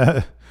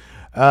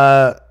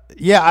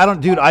 Yeah, I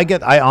don't, dude.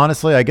 I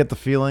honestly get the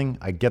feeling.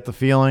 I get the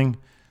feeling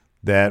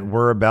that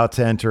we're about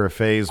to enter a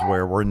phase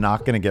where we're not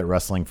going to get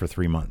wrestling for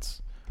 3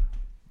 months.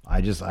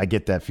 I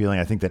get that feeling.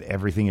 I think that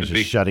everything is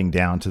just shutting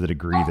down to the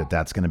degree that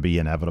that's going to be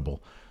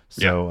inevitable.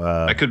 So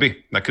that could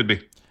be. That could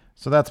be.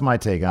 So that's my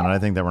take on it. I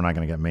think that we're not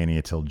going to get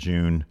Mania till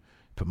June.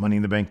 Put Money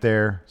in the Bank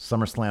there.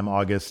 SummerSlam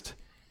August.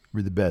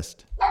 We're the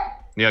best.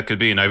 Yeah, it could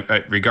be. And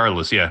I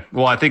regardless, yeah.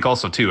 Well, I think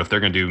also too, if they're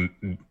going to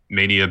do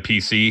Mania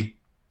PC,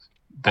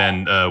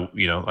 then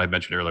I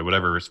mentioned earlier,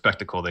 whatever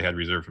spectacle they had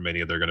reserved for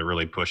Mania, they're going to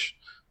really push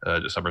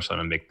SummerSlam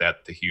and make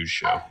that the huge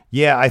show.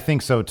 Yeah, I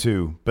think so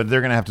too. But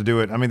they're going to have to do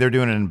it. I mean, they're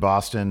doing it in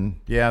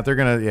Boston. Yeah, they're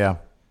going to. Yeah,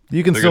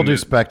 you can still do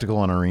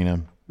spectacle in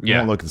arena. It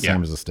won't look the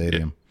same as a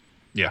stadium.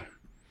 Yeah.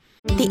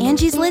 The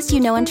Angie's List you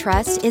know and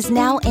trust is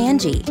now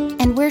Angie,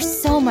 and we're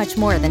so much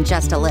more than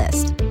just a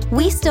list.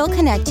 We still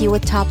connect you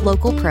with top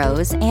local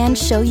pros and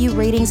show you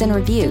ratings and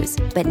reviews,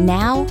 but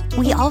now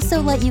we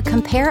also let you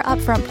compare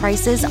upfront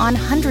prices on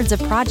hundreds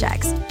of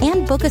projects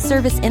and book a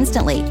service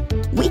instantly.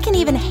 We can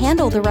even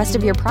handle the rest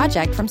of your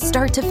project from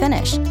start to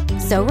finish.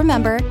 So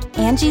remember,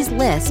 Angie's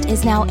List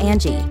is now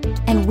Angie,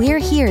 and we're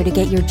here to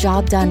get your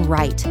job done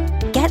right.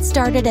 Get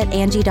started at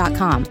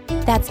Angie.com.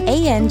 That's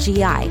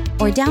ANGI,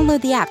 or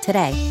download the app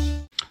today.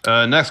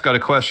 Next, got a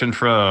question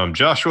from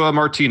Joshua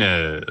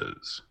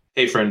Martinez.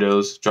 Hey,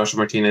 friendos. Joshua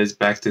Martinez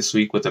back this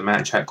week with a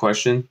Matt Chat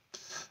question.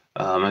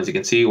 As you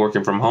can see,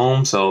 working from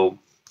home, so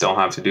don't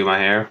have to do my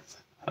hair.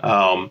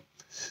 That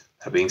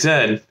being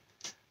said,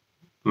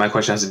 my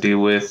question has to do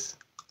with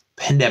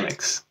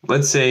pandemics.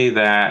 Let's say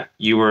that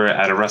you were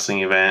at a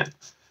wrestling event,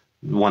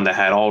 one that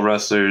had all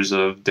wrestlers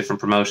of different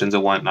promotions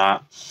and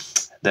whatnot.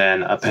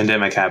 Then a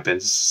pandemic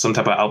happens, some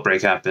type of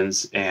outbreak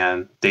happens,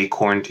 and they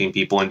quarantine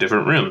people in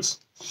different rooms.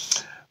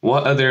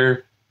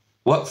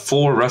 What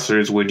 4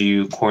 wrestlers would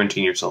you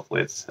quarantine yourself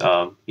with?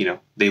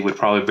 They would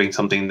probably bring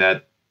something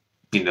that,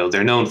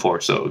 they're known for.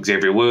 So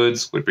Xavier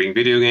Woods would bring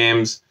video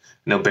games.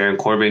 Baron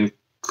Corbin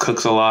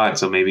cooks a lot,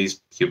 so maybe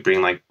he'd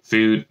bring like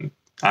food.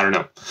 I don't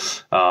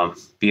know.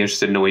 Be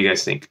interested to know what you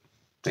guys think.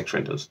 Thanks,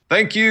 friendos.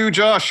 Thank you,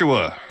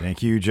 Joshua.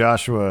 Thank you,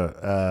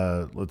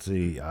 Joshua. Let's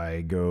see.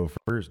 I go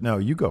first. No,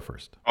 you go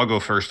first. I'll go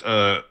first.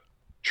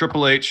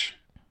 Triple H.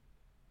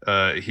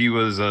 He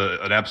was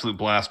an absolute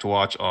blast to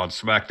watch on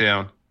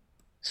SmackDown.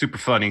 Super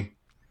funny.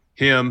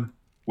 Him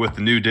with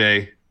the New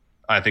Day,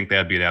 I think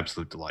that'd be an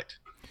absolute delight.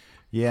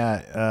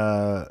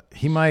 Yeah,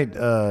 he might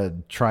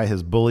try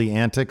his bully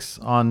antics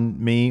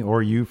on me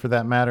or you for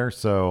that matter.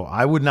 So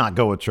I would not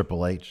go with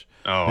Triple H.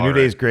 Oh, the New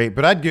Day's great,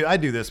 but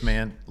I'd do this,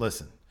 man.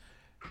 Listen,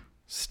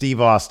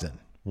 Steve Austin.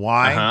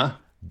 Why?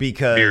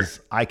 Because beer.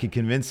 I could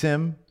convince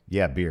him.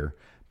 Yeah, beer.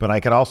 But I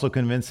could also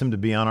convince him to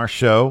be on our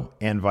show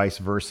and vice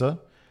versa.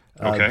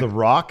 The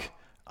Rock,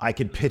 I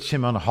could pitch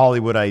him on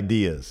Hollywood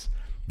ideas.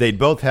 They'd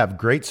both have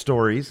great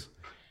stories.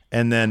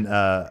 And then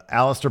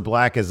Aleister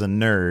Black is a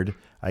nerd.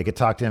 I could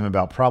talk to him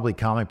about probably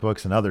comic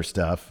books and other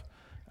stuff.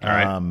 All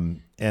right.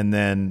 And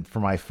then for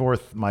my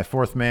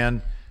fourth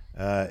man,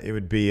 it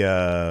would be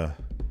I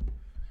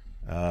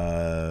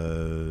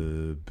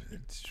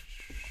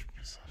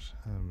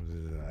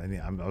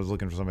was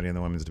looking for somebody in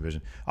the women's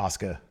division.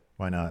 Asuka.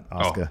 Why not?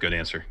 Asuka. Oh, good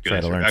answer. Good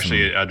answer.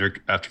 Actually,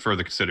 after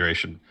further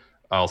consideration,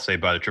 I'll say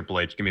by the Triple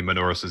H, give me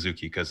Minoru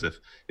Suzuki, because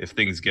if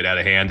things get out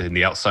of hand in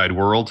the outside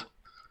world,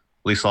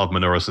 at least I'll have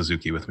Minoru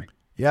Suzuki with me.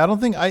 Yeah, I don't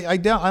think I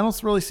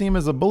don't really see him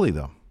as a bully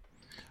though.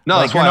 No,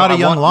 like, you're not a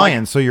young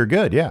lion, so you're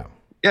good. Yeah.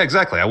 Yeah,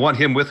 exactly. I want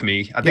him with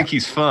me. I think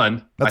he's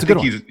fun. That's a good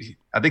one.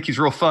 I think he's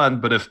real fun.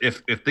 But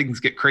if things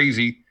get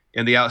crazy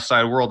in the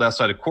outside world,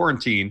 outside of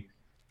quarantine,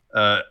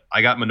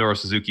 I got Minoru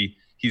Suzuki.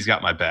 He's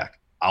got my back.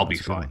 I'll be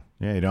fine.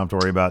 Yeah, you don't have to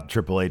worry about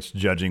Triple H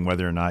judging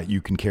whether or not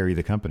you can carry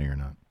the company or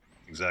not.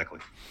 Exactly.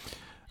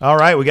 All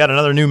right, we got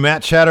another new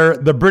Matt chatter.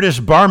 The British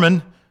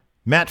barman,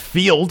 Matt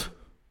Field.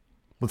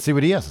 Let's see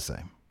what he has to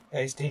say.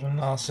 Hey, Stephen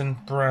Larson,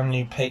 brand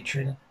new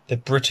patron. The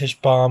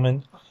British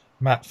barman,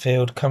 Matt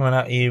Field, coming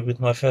at you with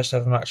my first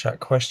ever Matt Chat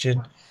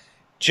question.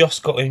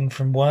 Just got in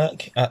from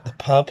work at the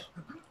pub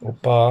or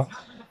bar.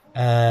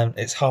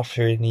 It's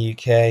 3:30 in the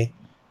UK,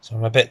 so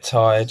I'm a bit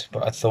tired,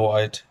 but I thought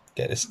I'd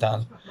get this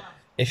done.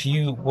 If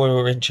you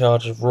were in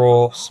charge of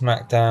Raw,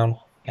 SmackDown,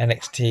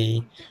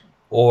 NXT,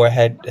 or a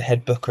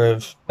head booker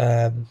of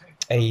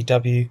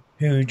AEW,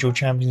 who would your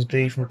champions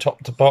be from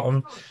top to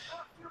bottom?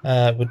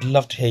 Would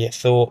love to hear your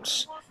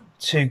thoughts.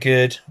 Too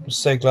good. I'm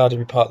so glad to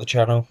be part of the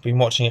channel. Been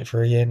watching it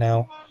for a year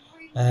now.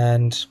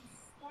 And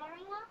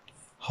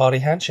hearty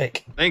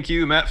handshake. Thank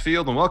you, Matt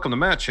Field, and welcome to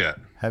Matt Chat.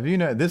 Have you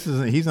know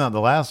he's not the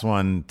last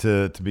one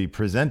to be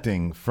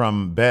presenting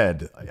from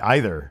bed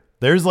either.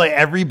 There's like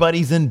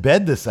everybody's in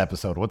bed this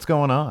episode. What's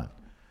going on?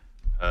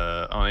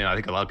 I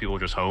think a lot of people are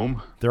just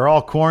home. They're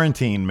all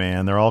quarantined,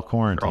 man. They're all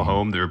quarantined. They're all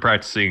home. They're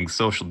practicing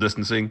social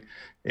distancing.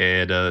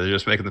 and they're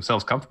just making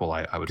themselves comfortable.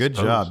 I would. Good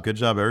suppose.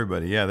 job,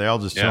 everybody. Yeah, they all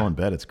just chill in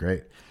bed. It's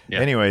great. Yeah.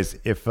 Anyways,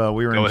 if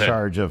we were Go in ahead.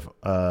 charge of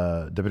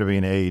WWE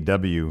and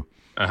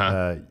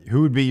AEW,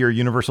 who would be your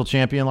Universal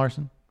Champion,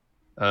 Larson?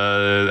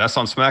 That's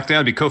on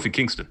SmackDown. It'd be Kofi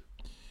Kingston.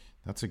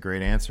 That's a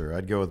great answer.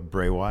 I'd go with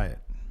Bray Wyatt.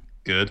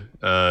 Good.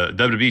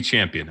 WWE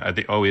champion. I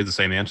think. Oh, he has the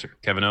same answer.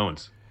 Kevin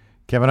Owens.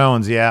 Kevin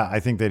Owens, yeah, I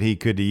think that he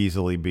could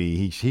easily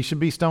be. He should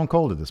be Stone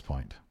Cold at this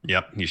point.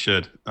 Yep, he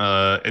should.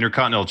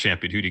 Intercontinental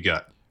champion. Who do you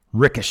got?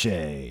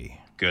 Ricochet.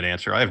 Good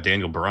answer. I have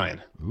Daniel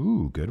Bryan.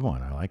 Ooh, good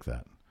one. I like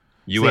that.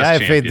 U.S. I have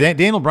faith. champion.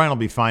 Daniel Bryan will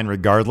be fine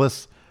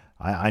regardless.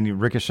 I need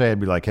Ricochet. I'd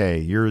be like, hey,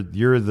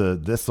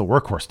 that's the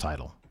workhorse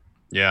title.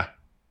 Yeah.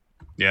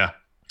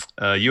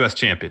 U.S.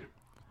 champion.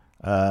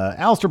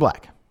 Aleister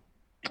Black.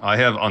 I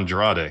have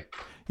Andrade.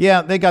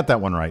 Yeah, they got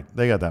that one right.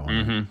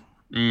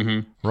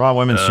 Raw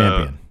Women's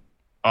Champion.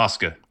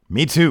 Asuka.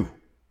 Me too.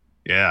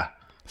 Yeah.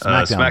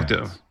 SmackDown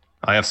SmackDown.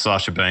 I have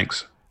Sasha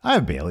Banks. I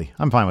have Bailey.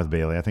 I'm fine with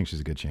Bailey. I think she's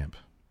a good champ.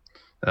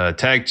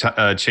 Tag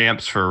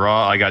champs for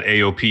Raw. I got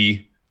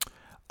AOP.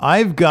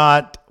 I've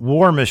got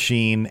War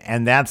Machine,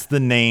 and that's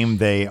the name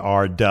they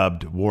are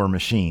dubbed, War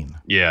Machine.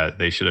 Yeah,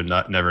 they should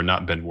have never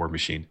not been War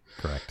Machine.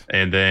 Correct.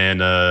 And then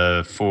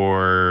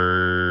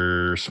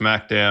for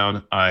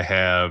SmackDown, I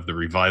have the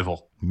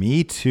Revival.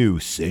 Me too.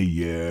 Say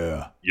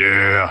yeah.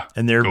 Yeah.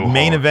 And they're Go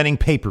main hard. eventing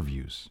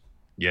pay-per-views.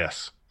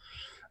 Yes.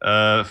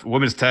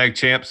 Women's tag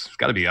champs. It's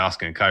got to be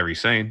Asuka and Kairi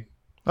Sane.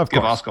 Of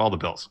Give course. Asuka all the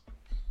belts.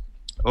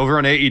 Over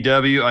on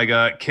AEW, I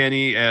got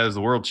Kenny as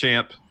the world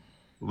champ,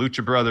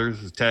 Lucha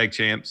Brothers as tag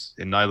champs,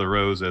 and Nyla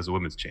Rose as the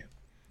women's champ.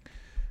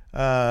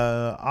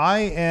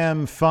 I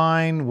am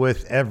fine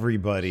with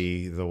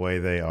everybody the way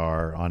they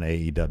are on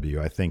AEW.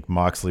 I think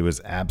Moxley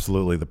was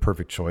absolutely the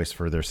perfect choice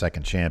for their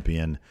second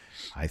champion.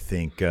 I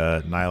think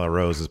Nyla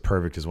Rose is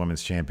perfect as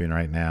women's champion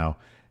right now.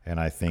 And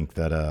I think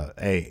that,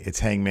 hey, it's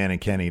Hangman and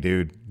Kenny,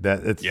 dude.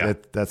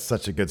 That's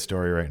such a good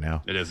story right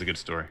now. It is a good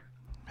story.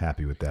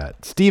 Happy with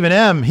that. Stephen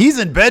M. He's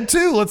in bed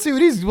too. Let's see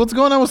what's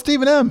going on with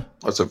Stephen M.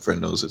 What's up,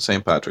 friendos? It's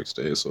St. Patrick's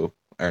Day, so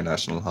our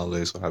national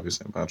holiday, so happy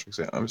St. Patrick's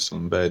Day. I'm still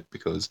in bed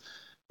because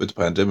with the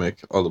pandemic,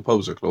 all the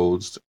pubs are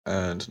closed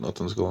and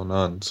nothing's going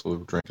on, so we're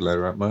drinking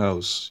later at my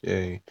house.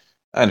 Yay.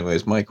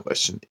 Anyways, my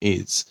question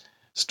is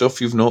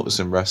stuff you've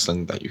noticed in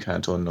wrestling that you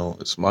can't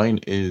unnotice.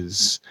 Mine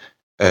is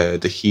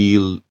the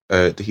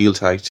heel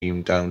tag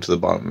team down to the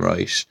bottom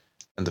right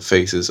and the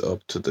faces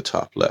up to the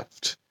top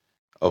left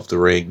of the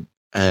ring.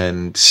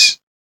 And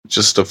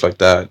just stuff like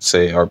that.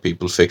 Say, are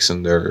people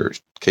fixing their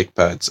kick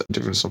pads and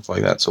different stuff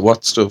like that? So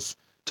what stuff,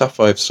 top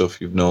 5 stuff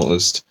you've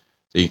noticed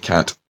that you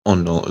can't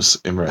unnotice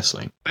in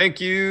wrestling? Thank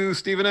you,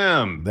 Stephen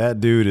M. That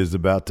dude is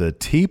about to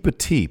teep a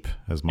teep,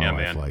 as my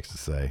wife man. likes to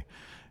say.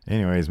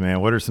 Anyways, man,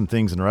 what are some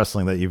things in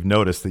wrestling that you've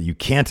noticed that you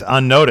can't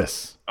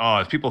unnotice? Oh,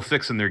 it's people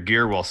fixing their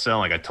gear while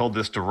selling. I told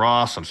this to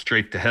Ross. I'm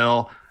straight to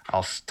hell.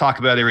 I'll talk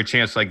about it every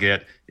chance I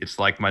get. It's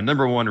like my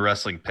number one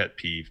wrestling pet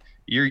peeve.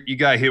 You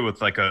got hit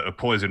with like a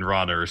poison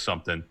rana or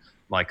something,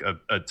 like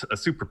a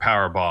super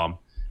power bomb,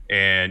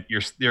 and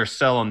you're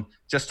selling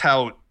just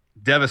how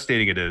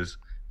devastating it is,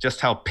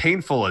 just how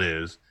painful it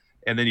is,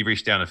 and then you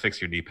reach down and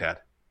fix your knee pad.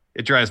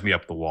 It drives me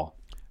up the wall.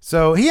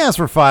 So he asked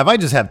for 5. I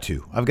just have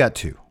 2. I've got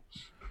 2.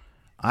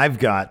 I've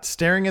got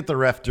staring at the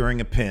ref during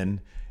a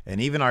pin,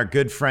 and even our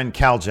good friend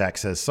Caljack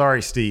says,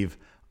 sorry, Steve,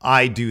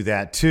 I do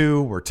that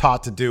too. We're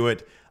taught to do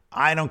it.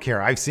 I don't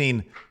care. I've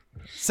seen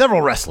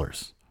several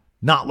wrestlers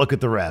not look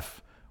at the ref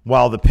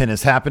while the pin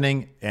is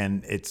happening,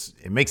 and it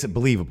makes it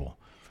believable.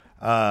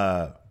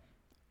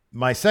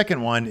 My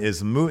second one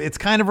is it's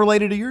kind of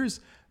related to yours,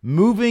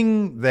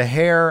 moving the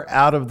hair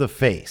out of the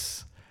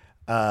face.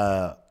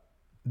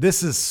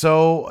 This is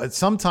so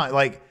sometimes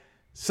like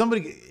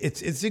somebody.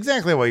 It's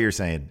exactly what you're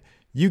saying.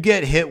 You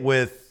get hit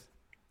with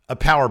a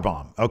power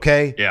bomb.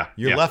 Okay. Yeah.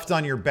 You're left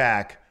on your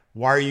back.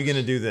 Why are you going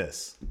to do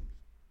this?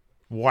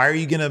 Why are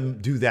you going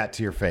to do that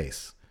to your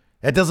face?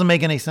 That doesn't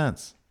make any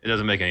sense. It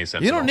doesn't make any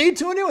sense. You at don't all. need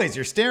to anyways.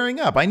 You're staring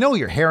up. I know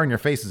your hair on your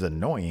face is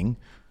annoying.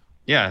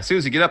 Yeah, as soon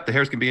as you get up, the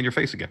hair's gonna be in your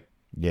face again.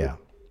 Yeah.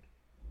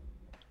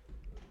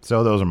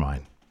 So those are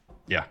mine.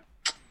 Yeah.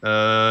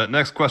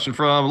 Next question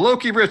from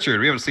Loki Richard.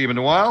 We haven't seen him in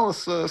a while.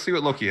 Let's see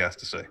what Loki has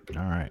to say.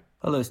 All right.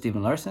 Hello,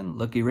 Stephen Larson.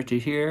 Loki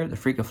Richard here, the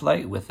Freak of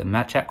Flight, with a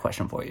Matt Chat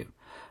question for you.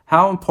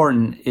 How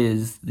important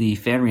is the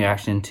fan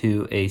reaction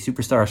to a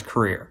superstar's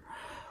career?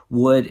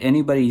 Would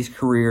anybody's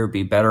career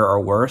be better or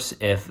worse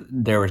if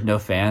there was no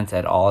fans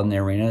at all in the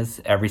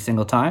arenas every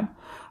single time?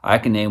 I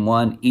can name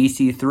one,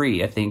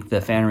 EC3. I think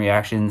the fan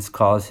reactions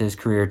caused his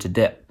career to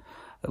dip.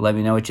 Let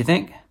me know what you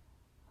think.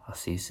 I'll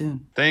see you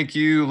soon. Thank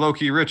you,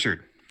 Loki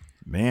Richard.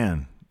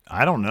 Man,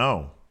 I don't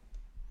know.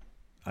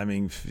 I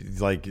mean,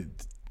 like,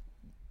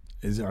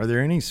 are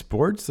there any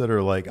sports that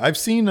are like, I've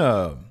seen,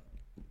 I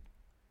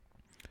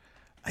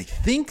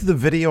think the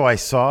video I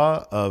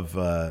saw of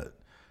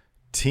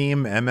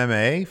Team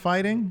MMA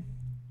fighting,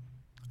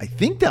 I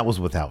think that was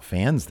without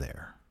fans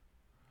there,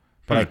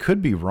 but I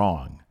could be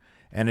wrong.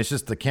 And it's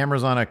just the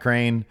camera's on a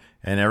crane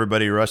and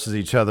everybody rushes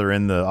each other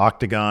in the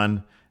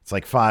octagon. It's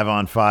like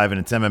 5-on-5 and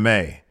it's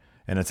MMA.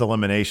 and it's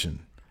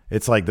elimination.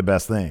 It's like the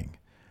best thing.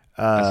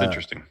 That's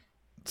interesting.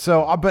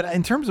 So, but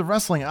in terms of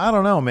wrestling, I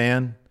don't know,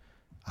 man.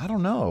 I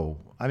don't know.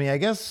 I mean, I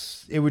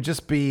guess it would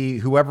just be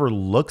whoever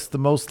looks the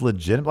most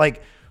legitimate.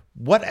 Like,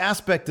 what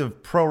aspect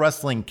of pro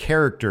wrestling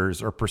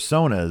characters or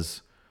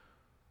personas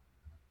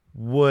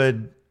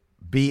would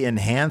be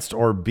enhanced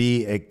or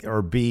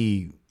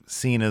be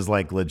seen as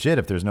like legit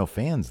if there's no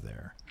fans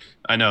there?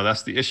 I know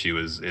that's the issue.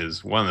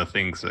 Is one of the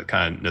things that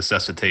kind of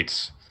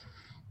necessitates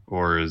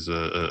or is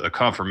a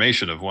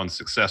confirmation of one's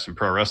success in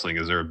pro wrestling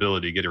is their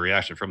ability to get a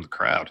reaction from the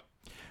crowd.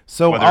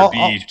 So whether it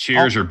be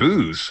cheers or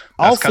boos,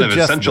 that's kind of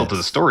essential to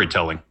the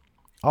storytelling.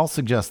 I'll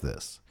suggest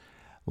this.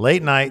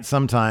 Late night,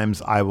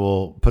 sometimes I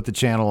will put the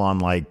channel on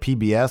like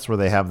PBS where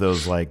they have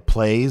those like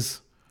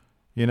plays,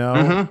 you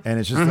know, and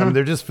it's just, I mean,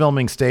 they're just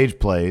filming stage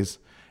plays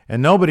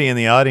and nobody in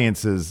the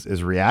audience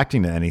is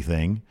reacting to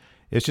anything.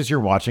 It's just you're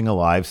watching a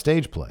live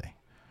stage play.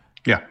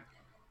 Yeah.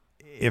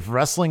 If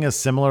wrestling is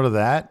similar to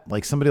that,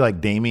 like somebody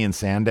like Damian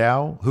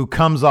Sandow, who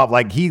comes off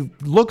like he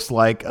looks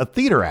like a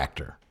theater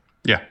actor.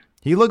 Yeah.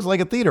 He looks like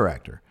a theater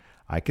actor.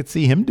 I could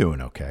see him doing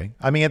okay.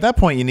 I mean, at that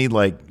point, you need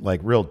like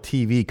real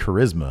TV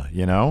charisma,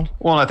 you know?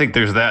 Well, I think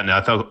there's that. And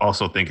I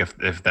also think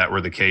if that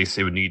were the case,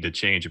 it would need to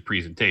change a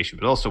presentation.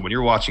 But also, when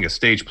you're watching a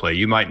stage play,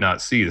 you might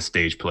not see the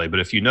stage play. But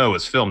if you know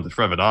it's filmed in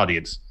front of an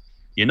audience,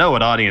 you know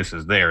what audience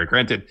is there.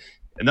 Granted,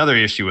 another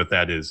issue with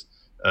that is,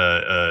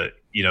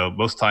 you know,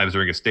 most times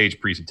during a stage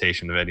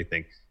presentation of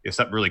anything, if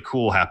something really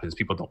cool happens,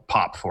 people don't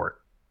pop for it,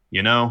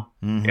 you know?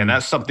 And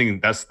that's something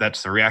that's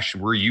the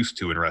reaction we're used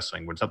to in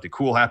wrestling. When something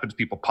cool happens,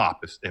 people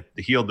pop. If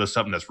the heel does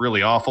something that's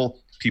really awful,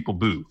 people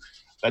boo.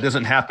 That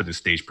doesn't happen in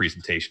stage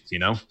presentations, you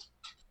know?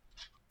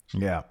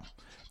 Yeah.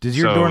 Does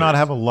your door not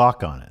have a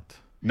lock on it?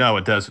 No,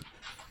 it doesn't.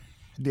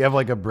 Do you have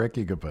like a brick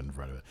you could put in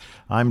front of it?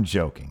 I'm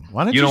joking.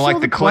 Why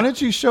don't why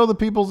don't you show the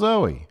people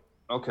Zoe?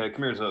 Okay,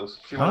 come here, Zoe.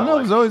 I don't know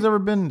if Zoe's ever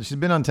been. She's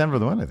been on 10 for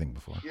the Win, I think,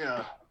 before.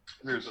 Yeah.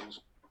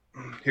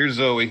 Here's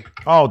Zoe.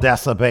 Oh,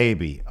 that's a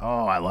baby.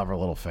 Oh, I love her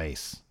little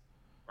face.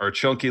 Our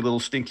chunky little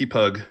stinky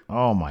pug.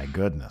 Oh my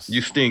goodness.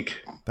 You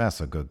stink.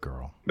 That's a good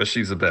girl. But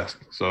she's the best.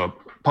 So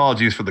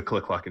apologies for the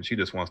click clock, and she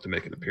just wants to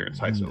make an appearance.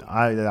 Hi, Zoe.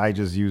 I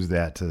just used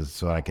that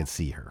so I could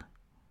see her.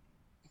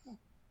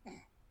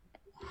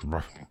 You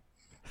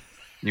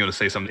want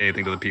to say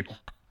anything to the people?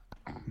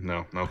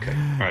 No. Okay.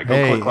 All right.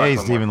 Go Hey,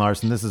 Stephen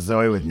Larson. This is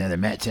Zoe with another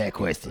Matt Chat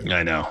question.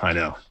 I know.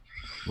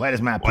 Why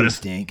does my poop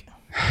stink?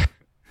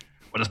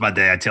 What does my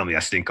dad tell me I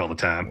stink all the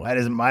time? Why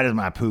does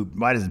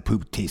the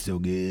poop taste so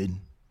good?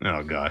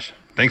 Oh gosh.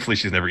 Thankfully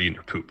she's never eaten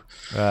her poop.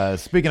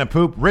 Speaking of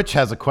poop, Rich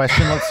has a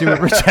question. Let's see what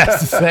Rich has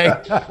to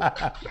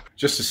say.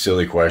 Just a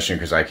silly question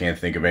because I can't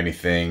think of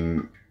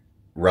anything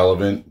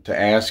relevant to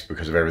ask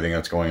because of everything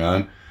that's going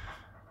on.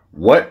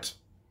 What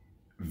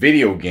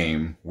video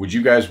game would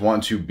you guys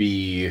want to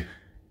be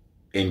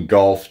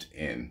engulfed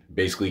in,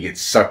 basically get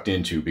sucked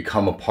into,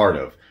 become a part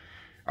of?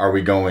 Are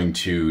we going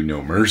to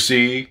No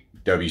Mercy,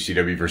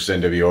 WCW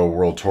vs. NWO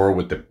World Tour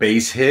with the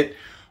base hit?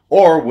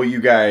 Or will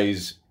you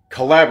guys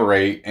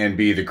collaborate and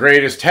be the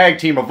greatest tag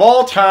team of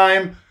all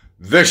time,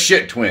 the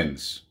Shit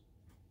Twins?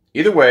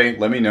 Either way,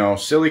 let me know.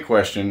 Silly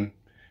question.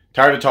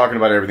 Tired of talking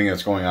about everything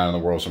that's going on in the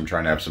world, so I'm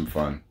trying to have some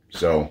fun.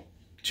 So,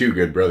 two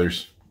good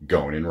brothers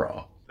going in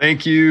Raw.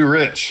 Thank you,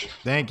 Rich.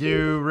 Thank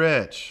you,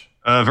 Rich.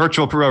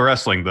 Virtual Pro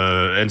Wrestling,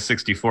 the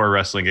N64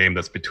 wrestling game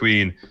that's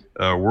between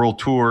World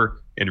Tour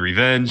and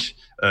Revenge.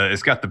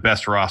 It's got the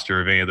best roster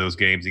of any of those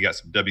games. You got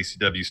some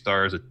WCW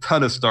stars, a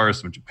ton of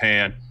stars from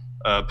Japan.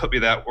 Put me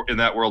in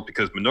that world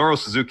because Minoru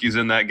Suzuki's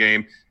in that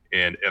game.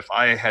 And if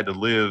I had to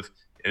live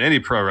in any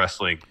pro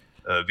wrestling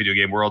video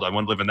game world, I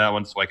want to live in that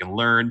one so I can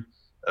learn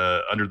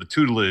under the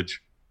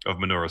tutelage of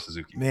Minoru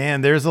Suzuki.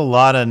 Man, there's a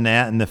lot of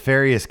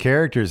nefarious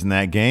characters in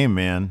that game,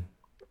 man.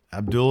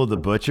 Abdullah the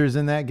Butcher's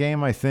in that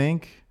game, I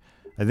think.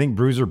 I think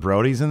Bruiser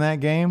Brody's in that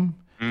game.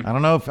 I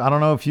don't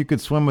know if you could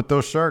swim with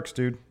those sharks,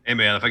 dude. Hey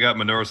man, if I got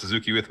Minoru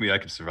Suzuki with me, I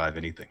could survive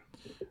anything.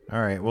 All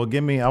right, well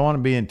I want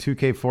to be in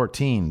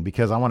 2K14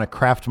 because I want to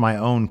craft my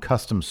own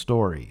custom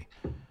story.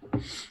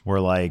 Where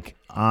like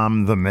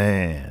I'm the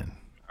man.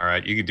 All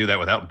right, you could do that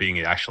without being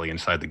actually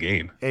inside the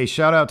game. Hey,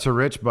 shout out to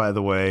Rich, by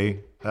the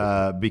way,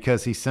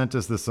 because he sent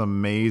us this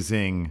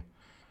amazing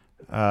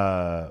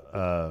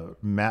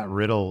Matt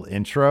Riddle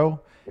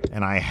intro,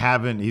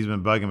 and he's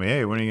been bugging me,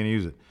 hey, when are you going to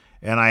use it?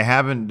 And I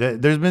haven't,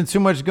 there's been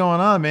too much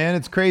going on, man.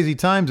 It's crazy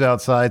times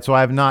outside, so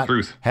I have not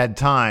had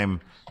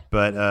time,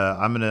 but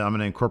I'm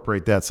gonna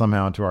incorporate that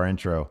somehow into our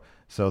intro.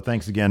 So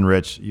thanks again,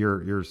 Rich.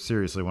 You're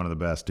seriously one of the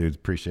best, dudes.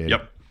 Appreciate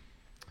it.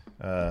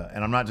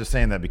 And I'm not just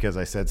saying that because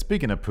I said,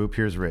 speaking of poop,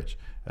 here's Rich.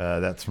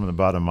 That's from the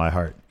bottom of my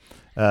heart.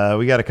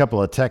 We got a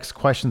couple of text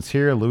questions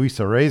here.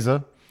 Luisa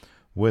Reza,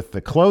 with the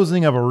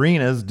closing of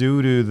arenas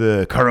due to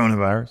the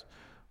coronavirus,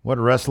 what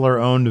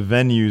wrestler-owned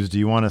venues do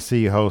you want to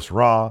see host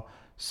Raw,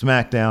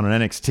 SmackDown,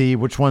 and NXT?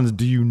 Which ones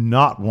do you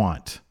not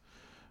want?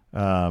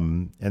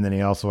 And then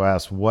he also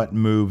asked, what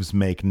moves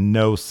make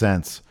no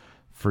sense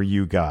for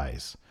you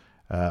guys?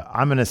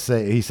 I'm going to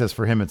say, he says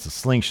for him it's a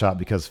slingshot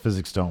because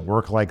physics don't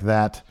work like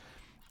that.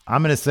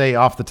 I'm going to say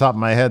off the top of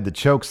my head the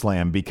choke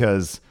slam,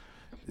 because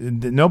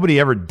nobody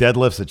ever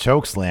deadlifts a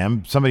choke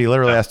slam. Somebody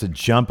literally has to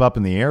jump up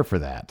in the air for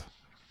that.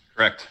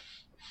 Correct.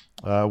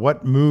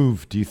 What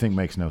move do you think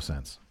makes no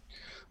sense?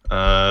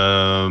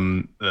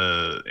 Any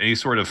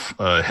sort of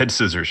head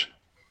scissors,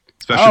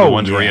 especially the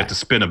ones where you have to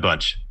spin a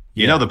bunch.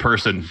 You know, the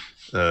person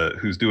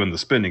who's doing the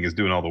spinning is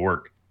doing all the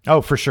work.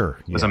 Oh, for sure.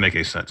 Doesn't make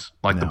any sense.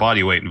 Like the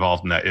body weight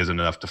involved in that isn't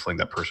enough to fling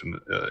that person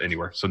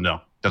anywhere. So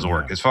no, doesn't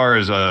work. As far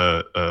as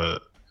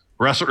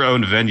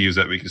wrestler-owned venues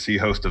that we can see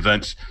host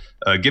events,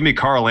 give me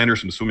Carl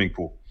Anderson swimming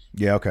pool.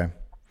 Yeah, okay.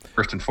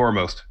 First and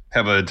foremost,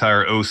 have an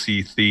entire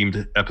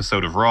OC-themed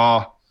episode of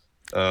Raw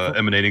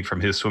emanating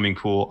from his swimming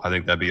pool. I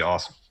think that'd be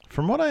awesome.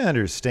 From what I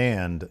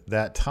understand,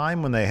 that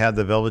time when they had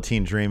the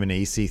Velveteen Dream and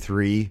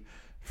EC3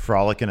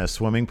 frolic in a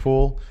swimming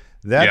pool,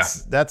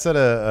 that's at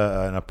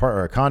an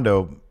apartment or a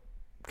condo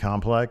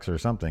complex or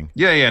something.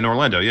 Yeah, in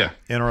Orlando,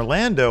 in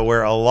Orlando,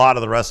 where a lot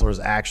of the wrestlers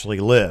actually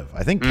live.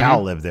 I think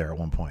Cal lived there at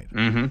one point.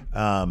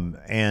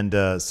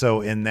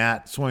 So in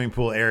that swimming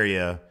pool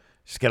area,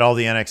 just get all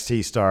the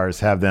NXT stars,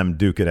 have them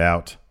duke it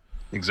out.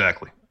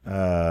 Exactly.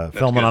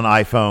 Filming on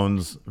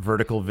iPhones,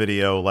 vertical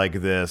video like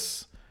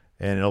this,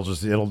 and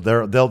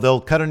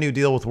they'll cut a new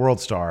deal with World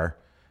Star,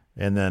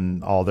 and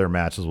then all their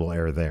matches will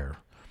air there.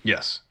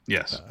 Yes.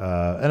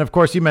 And of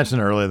course, you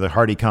mentioned earlier the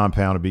Hardy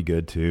compound would be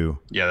good too.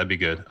 Yeah, that'd be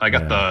good. I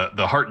got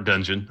the Hart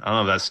Dungeon. I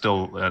don't know if that's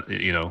still,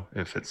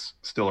 if it's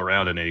still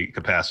around in any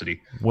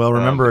capacity. Well,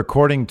 remember,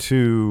 according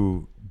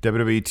to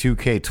WWE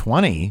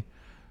 2K20,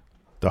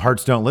 the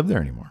Harts don't live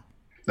there anymore.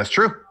 That's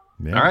true.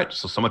 Yeah. All right,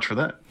 so much for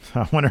that.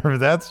 I wonder if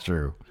that's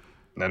true.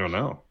 I don't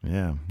know.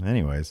 Yeah.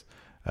 Anyways,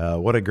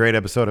 what a great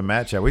episode of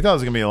Matt Chat. We thought it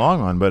was going to be a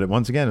long one, but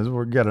once again,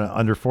 we got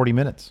under 40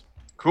 minutes.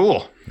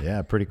 Cool.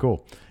 Yeah, pretty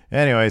cool.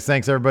 Anyways,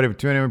 thanks everybody for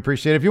tuning in. We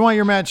appreciate it. If you want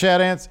your Matt Chat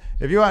answer,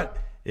 if you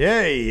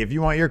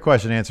want your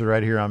question answered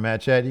right here on Matt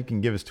Chat, you can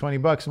give us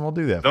 $20 and we'll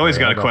do that. Zoe's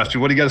got a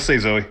question. What do you got to say,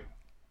 Zoe?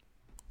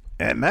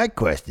 And my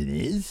question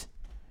is,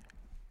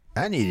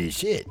 I need a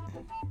shit.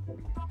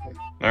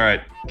 All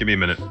right, give me a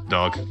minute,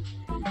 dog.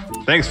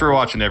 Thanks for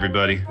watching,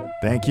 everybody.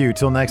 Thank you.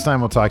 Till next time,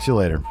 we'll talk to you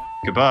later.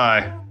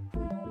 Goodbye.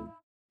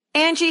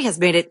 Angie has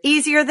made it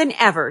easier than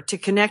ever to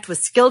connect with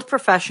skilled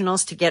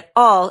professionals to get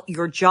all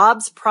your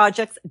jobs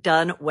projects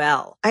done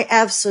well. I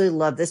absolutely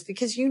love this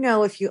because,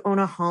 if you own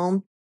a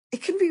home,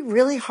 it can be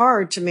really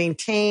hard to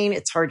maintain.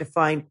 It's hard to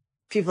find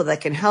people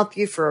that can help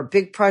you for a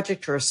big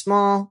project or a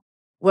small.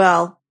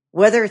 Well,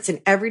 whether it's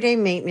in everyday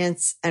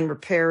maintenance and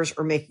repairs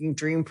or making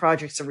dream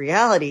projects a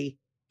reality,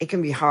 it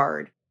can be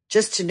hard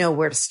just to know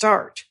where to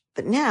start.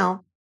 But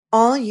now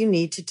all you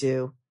need to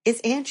do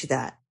is Angie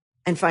that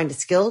and find a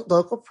skilled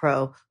local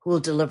pro who will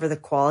deliver the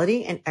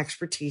quality and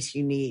expertise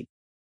you need.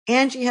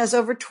 Angie has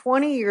over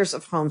 20 years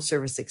of home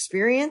service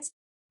experience,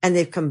 and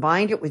they've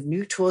combined it with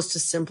new tools to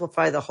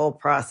simplify the whole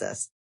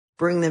process.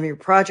 Bring them your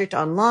project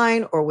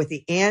online or with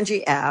the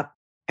Angie app,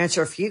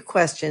 answer a few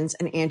questions,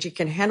 and Angie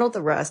can handle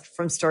the rest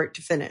from start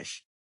to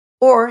finish.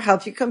 Or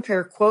help you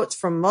compare quotes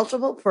from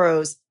multiple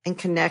pros and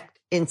connect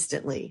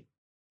instantly,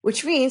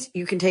 which means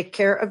you can take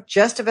care of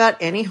just about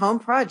any home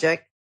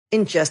project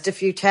in just a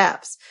few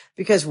taps.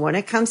 Because when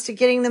it comes to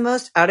getting the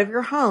most out of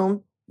your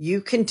home, you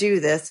can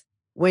do this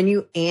when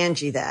you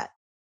Angie that.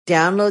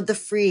 Download the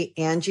free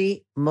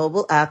Angie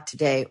mobile app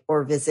today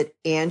or visit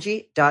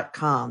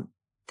Angie.com.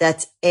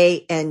 That's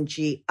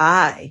ANGI.com.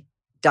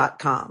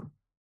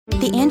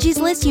 The Angie's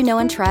List you know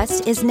and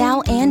trust is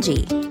now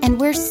Angie,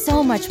 and we're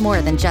so much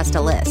more than just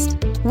a list.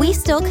 We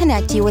still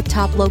connect you with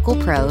top local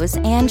pros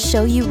and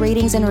show you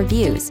ratings and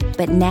reviews,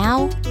 but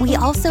now we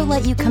also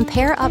let you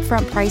compare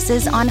upfront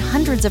prices on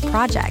hundreds of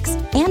projects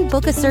and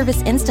book a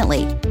service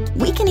instantly.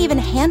 We can even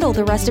handle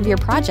the rest of your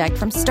project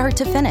from start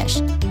to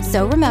finish.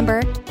 So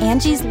remember,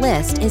 Angie's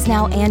List is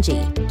now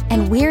Angie,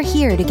 and we're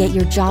here to get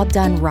your job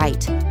done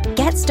right.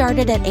 Get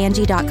started at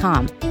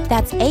Angie.com.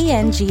 That's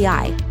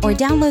ANGI, or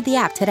download the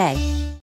app today.